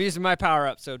 I'm using my power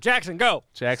up. So Jackson, go.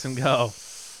 Jackson, go.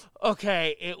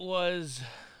 Okay, it was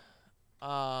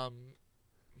I'm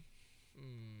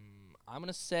going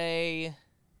to say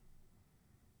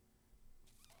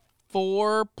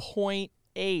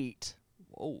 4.8.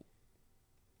 Whoa.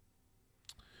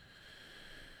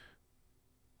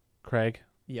 Craig?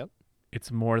 Yep.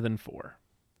 It's more than 4.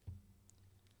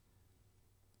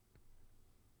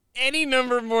 Any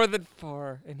number more than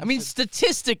 4. I mean,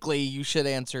 statistically, you should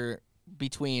answer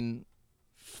between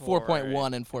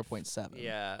 4.1 and 4.7.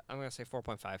 Yeah, I'm gonna say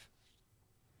 4.5.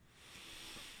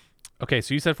 Okay,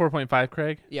 so you said 4.5,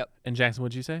 Craig? Yep. And Jackson,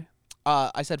 what'd you say?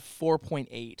 I said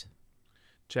 4.8.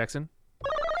 Jackson?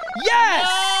 Yes!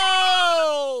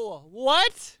 Oh!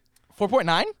 What?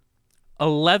 4.9?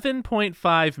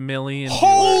 11.5 million.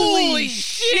 Holy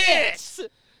shit!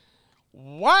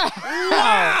 Wow.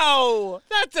 Wow!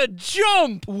 That's a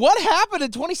jump! What happened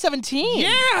in 2017?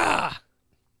 Yeah!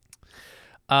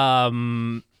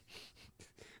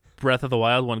 Breath of the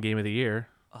Wild won Game of the Year.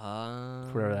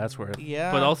 For whatever that's worth.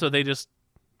 Yeah. But also they've just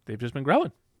been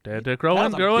growing. They're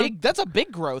growing. That's a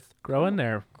big growth. Growing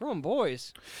there. Growing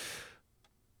boys.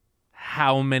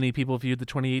 How many people viewed the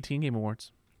 2018 Game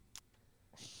Awards?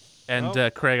 And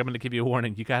Craig, I'm going to give you a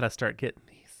warning. You got to start getting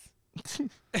these.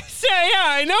 Say, yeah,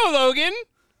 I know, Logan.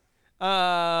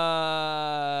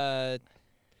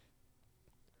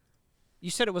 You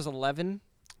said it was 11?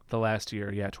 The last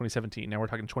year, yeah, 2017. Now we're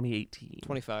talking 2018.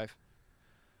 25.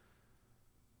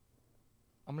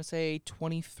 I'm going to say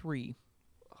 23.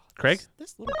 Craig?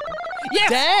 This little... Yes!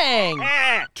 Dang!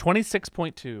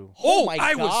 26.2. Oh my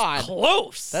I God. was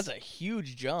close. That's a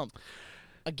huge jump.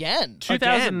 Again.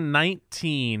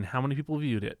 2019. How many people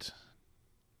viewed it?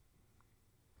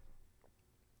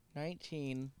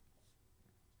 19.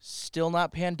 Still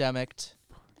not pandemicked.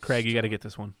 Craig, you got to get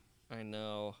this one. I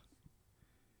know.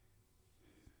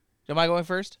 Am I going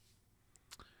first?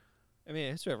 I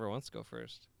mean, whoever wants to go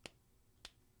first.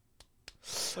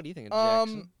 What do you think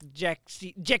of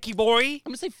Jackson? Jackie boy? I'm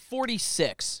going to say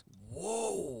 46.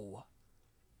 Whoa.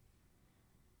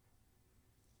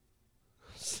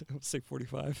 I'll say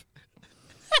 45.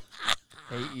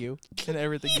 Hate you and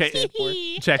everything you stand for.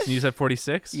 Jackson, you said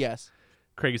 46? Yes.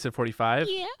 Craig, you said 45?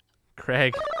 Yeah.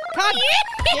 Craig. God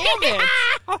damn it.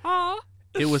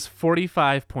 It was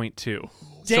 45.2. Damn.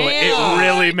 So it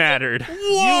really mattered. Whoa!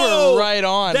 You were right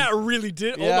on. That really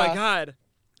did. Yeah. Oh, my God.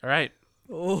 All right.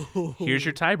 Oh. Here's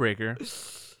your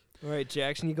tiebreaker. All right,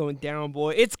 Jackson, you going down,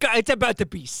 boy. It's about to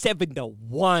be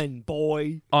 7-1,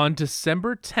 boy. On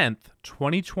December 10th,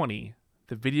 2020,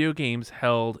 the video games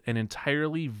held an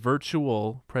entirely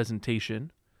virtual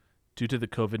presentation due to the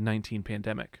COVID-19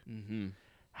 pandemic. Mm-hmm.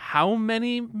 How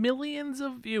many millions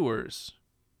of viewers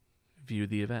viewed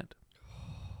the event?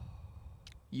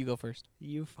 You go first.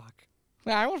 You fuck.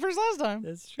 I went first last time.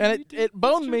 That's true. And it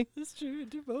boned me. That's true. It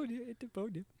did bone you. It did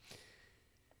bone you.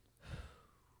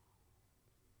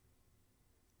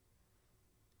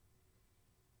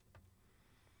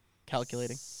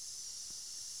 Calculating.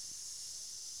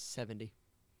 70.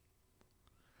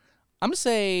 I'm going to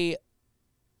say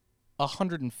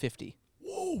 150.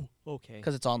 Whoa. Okay.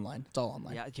 Because it's online. It's all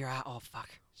online. Yeah, you're out. Oh, fuck.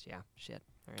 Yeah, shit.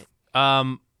 All right.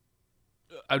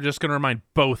 I'm just going to remind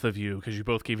both of you, because you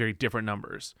both gave very different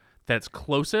numbers, that's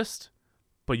closest,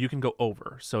 but you can go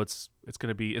over. So it's going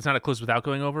to be, it's not a close without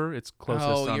going over. It's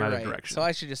closest on you're either right. direction. So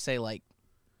I should just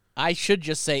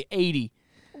say 80.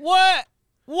 What?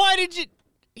 Why did you...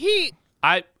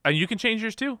 And you can change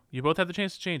yours too. You both have the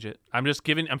chance to change it. I'm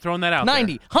throwing that out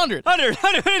 90. there. 100.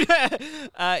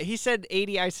 He said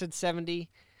 80. I said 70.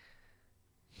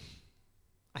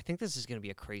 I think this is going to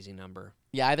be a crazy number.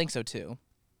 Yeah, I think so too.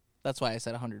 That's why I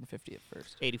said 150 at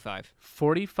first. 85.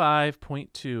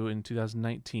 45.2 in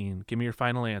 2019. Give me your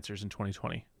final answers in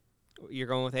 2020. You're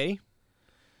going with 80?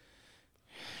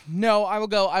 No, I will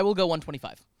go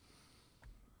 125.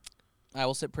 I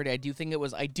will sit pretty. I do think it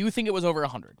was over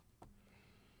 100.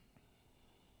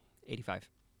 85.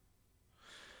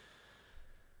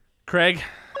 Craig.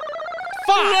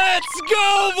 Fuck. Let's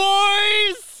go,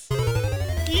 boys!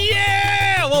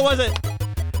 Yeah! What was it?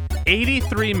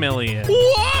 83 million.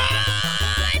 What?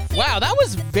 Wow, that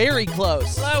was very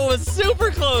close. That was super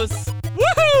close.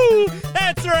 Woohoo!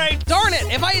 That's right. Darn it!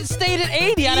 If I had stayed at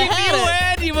 80, I'd have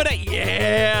had it. You would have.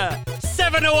 Yeah.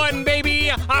 7-1, baby.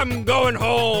 I'm going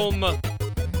home.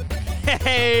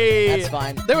 Hey. That's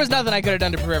fine. There was nothing I could have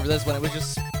done to prepare for this one. It was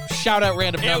just shout out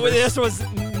random numbers. This was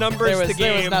numbers there to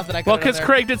game. was nothing I could Well, have done because there.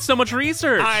 Craig did so much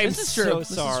research. I'm This is true. so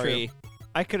This is sorry. true.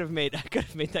 I could have made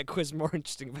that quiz more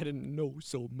interesting if I didn't know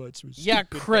so much. Yeah,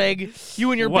 Craig,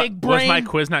 you and your What, big brain. was my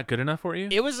quiz not good enough for you?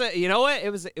 It was a. You know what? It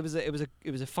was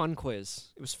a fun quiz.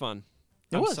 It was fun.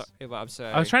 I'm was. I'm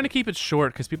sorry. I was trying to keep it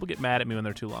short because people get mad at me when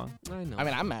they're too long. I know. I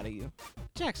mean, I'm mad at you.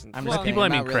 Jackson. I'm By just people,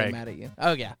 kidding. I I'm mean not really Craig. mad at you.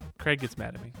 Oh yeah. Craig gets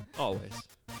mad at me. Always.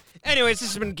 Anyways, this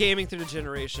has been Gaming Through the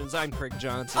Generations. I'm Craig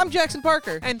Johnson. I'm Jackson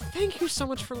Parker. And thank you so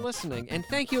much for listening. And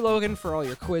thank you, Logan, for all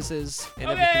your quizzes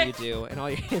and everything you do and all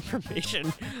your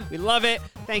information. We love it.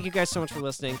 Thank you guys so much for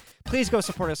listening. Please go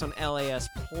support us on LAS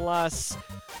Plus.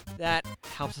 That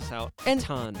helps us out a And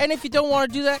ton. and if you don't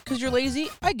want to do that because you're lazy,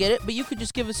 I get it. But you could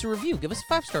just give us a review. Give us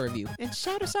a 5-star review. And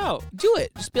shout us out. Do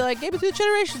it. Just be like, Game Through the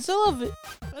Generations. I love it.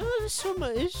 I love it so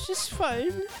much. It's just fun.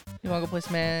 You want to go play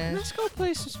Smash? Let's go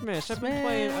play some Smash. I've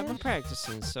been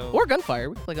practicing, so. Or Gunfire.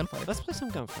 We can play Gunfire. Let's play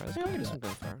some Gunfire. Let's Yeah, go we do can some do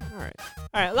Gunfire.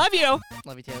 All right. Love you.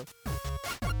 Love you too.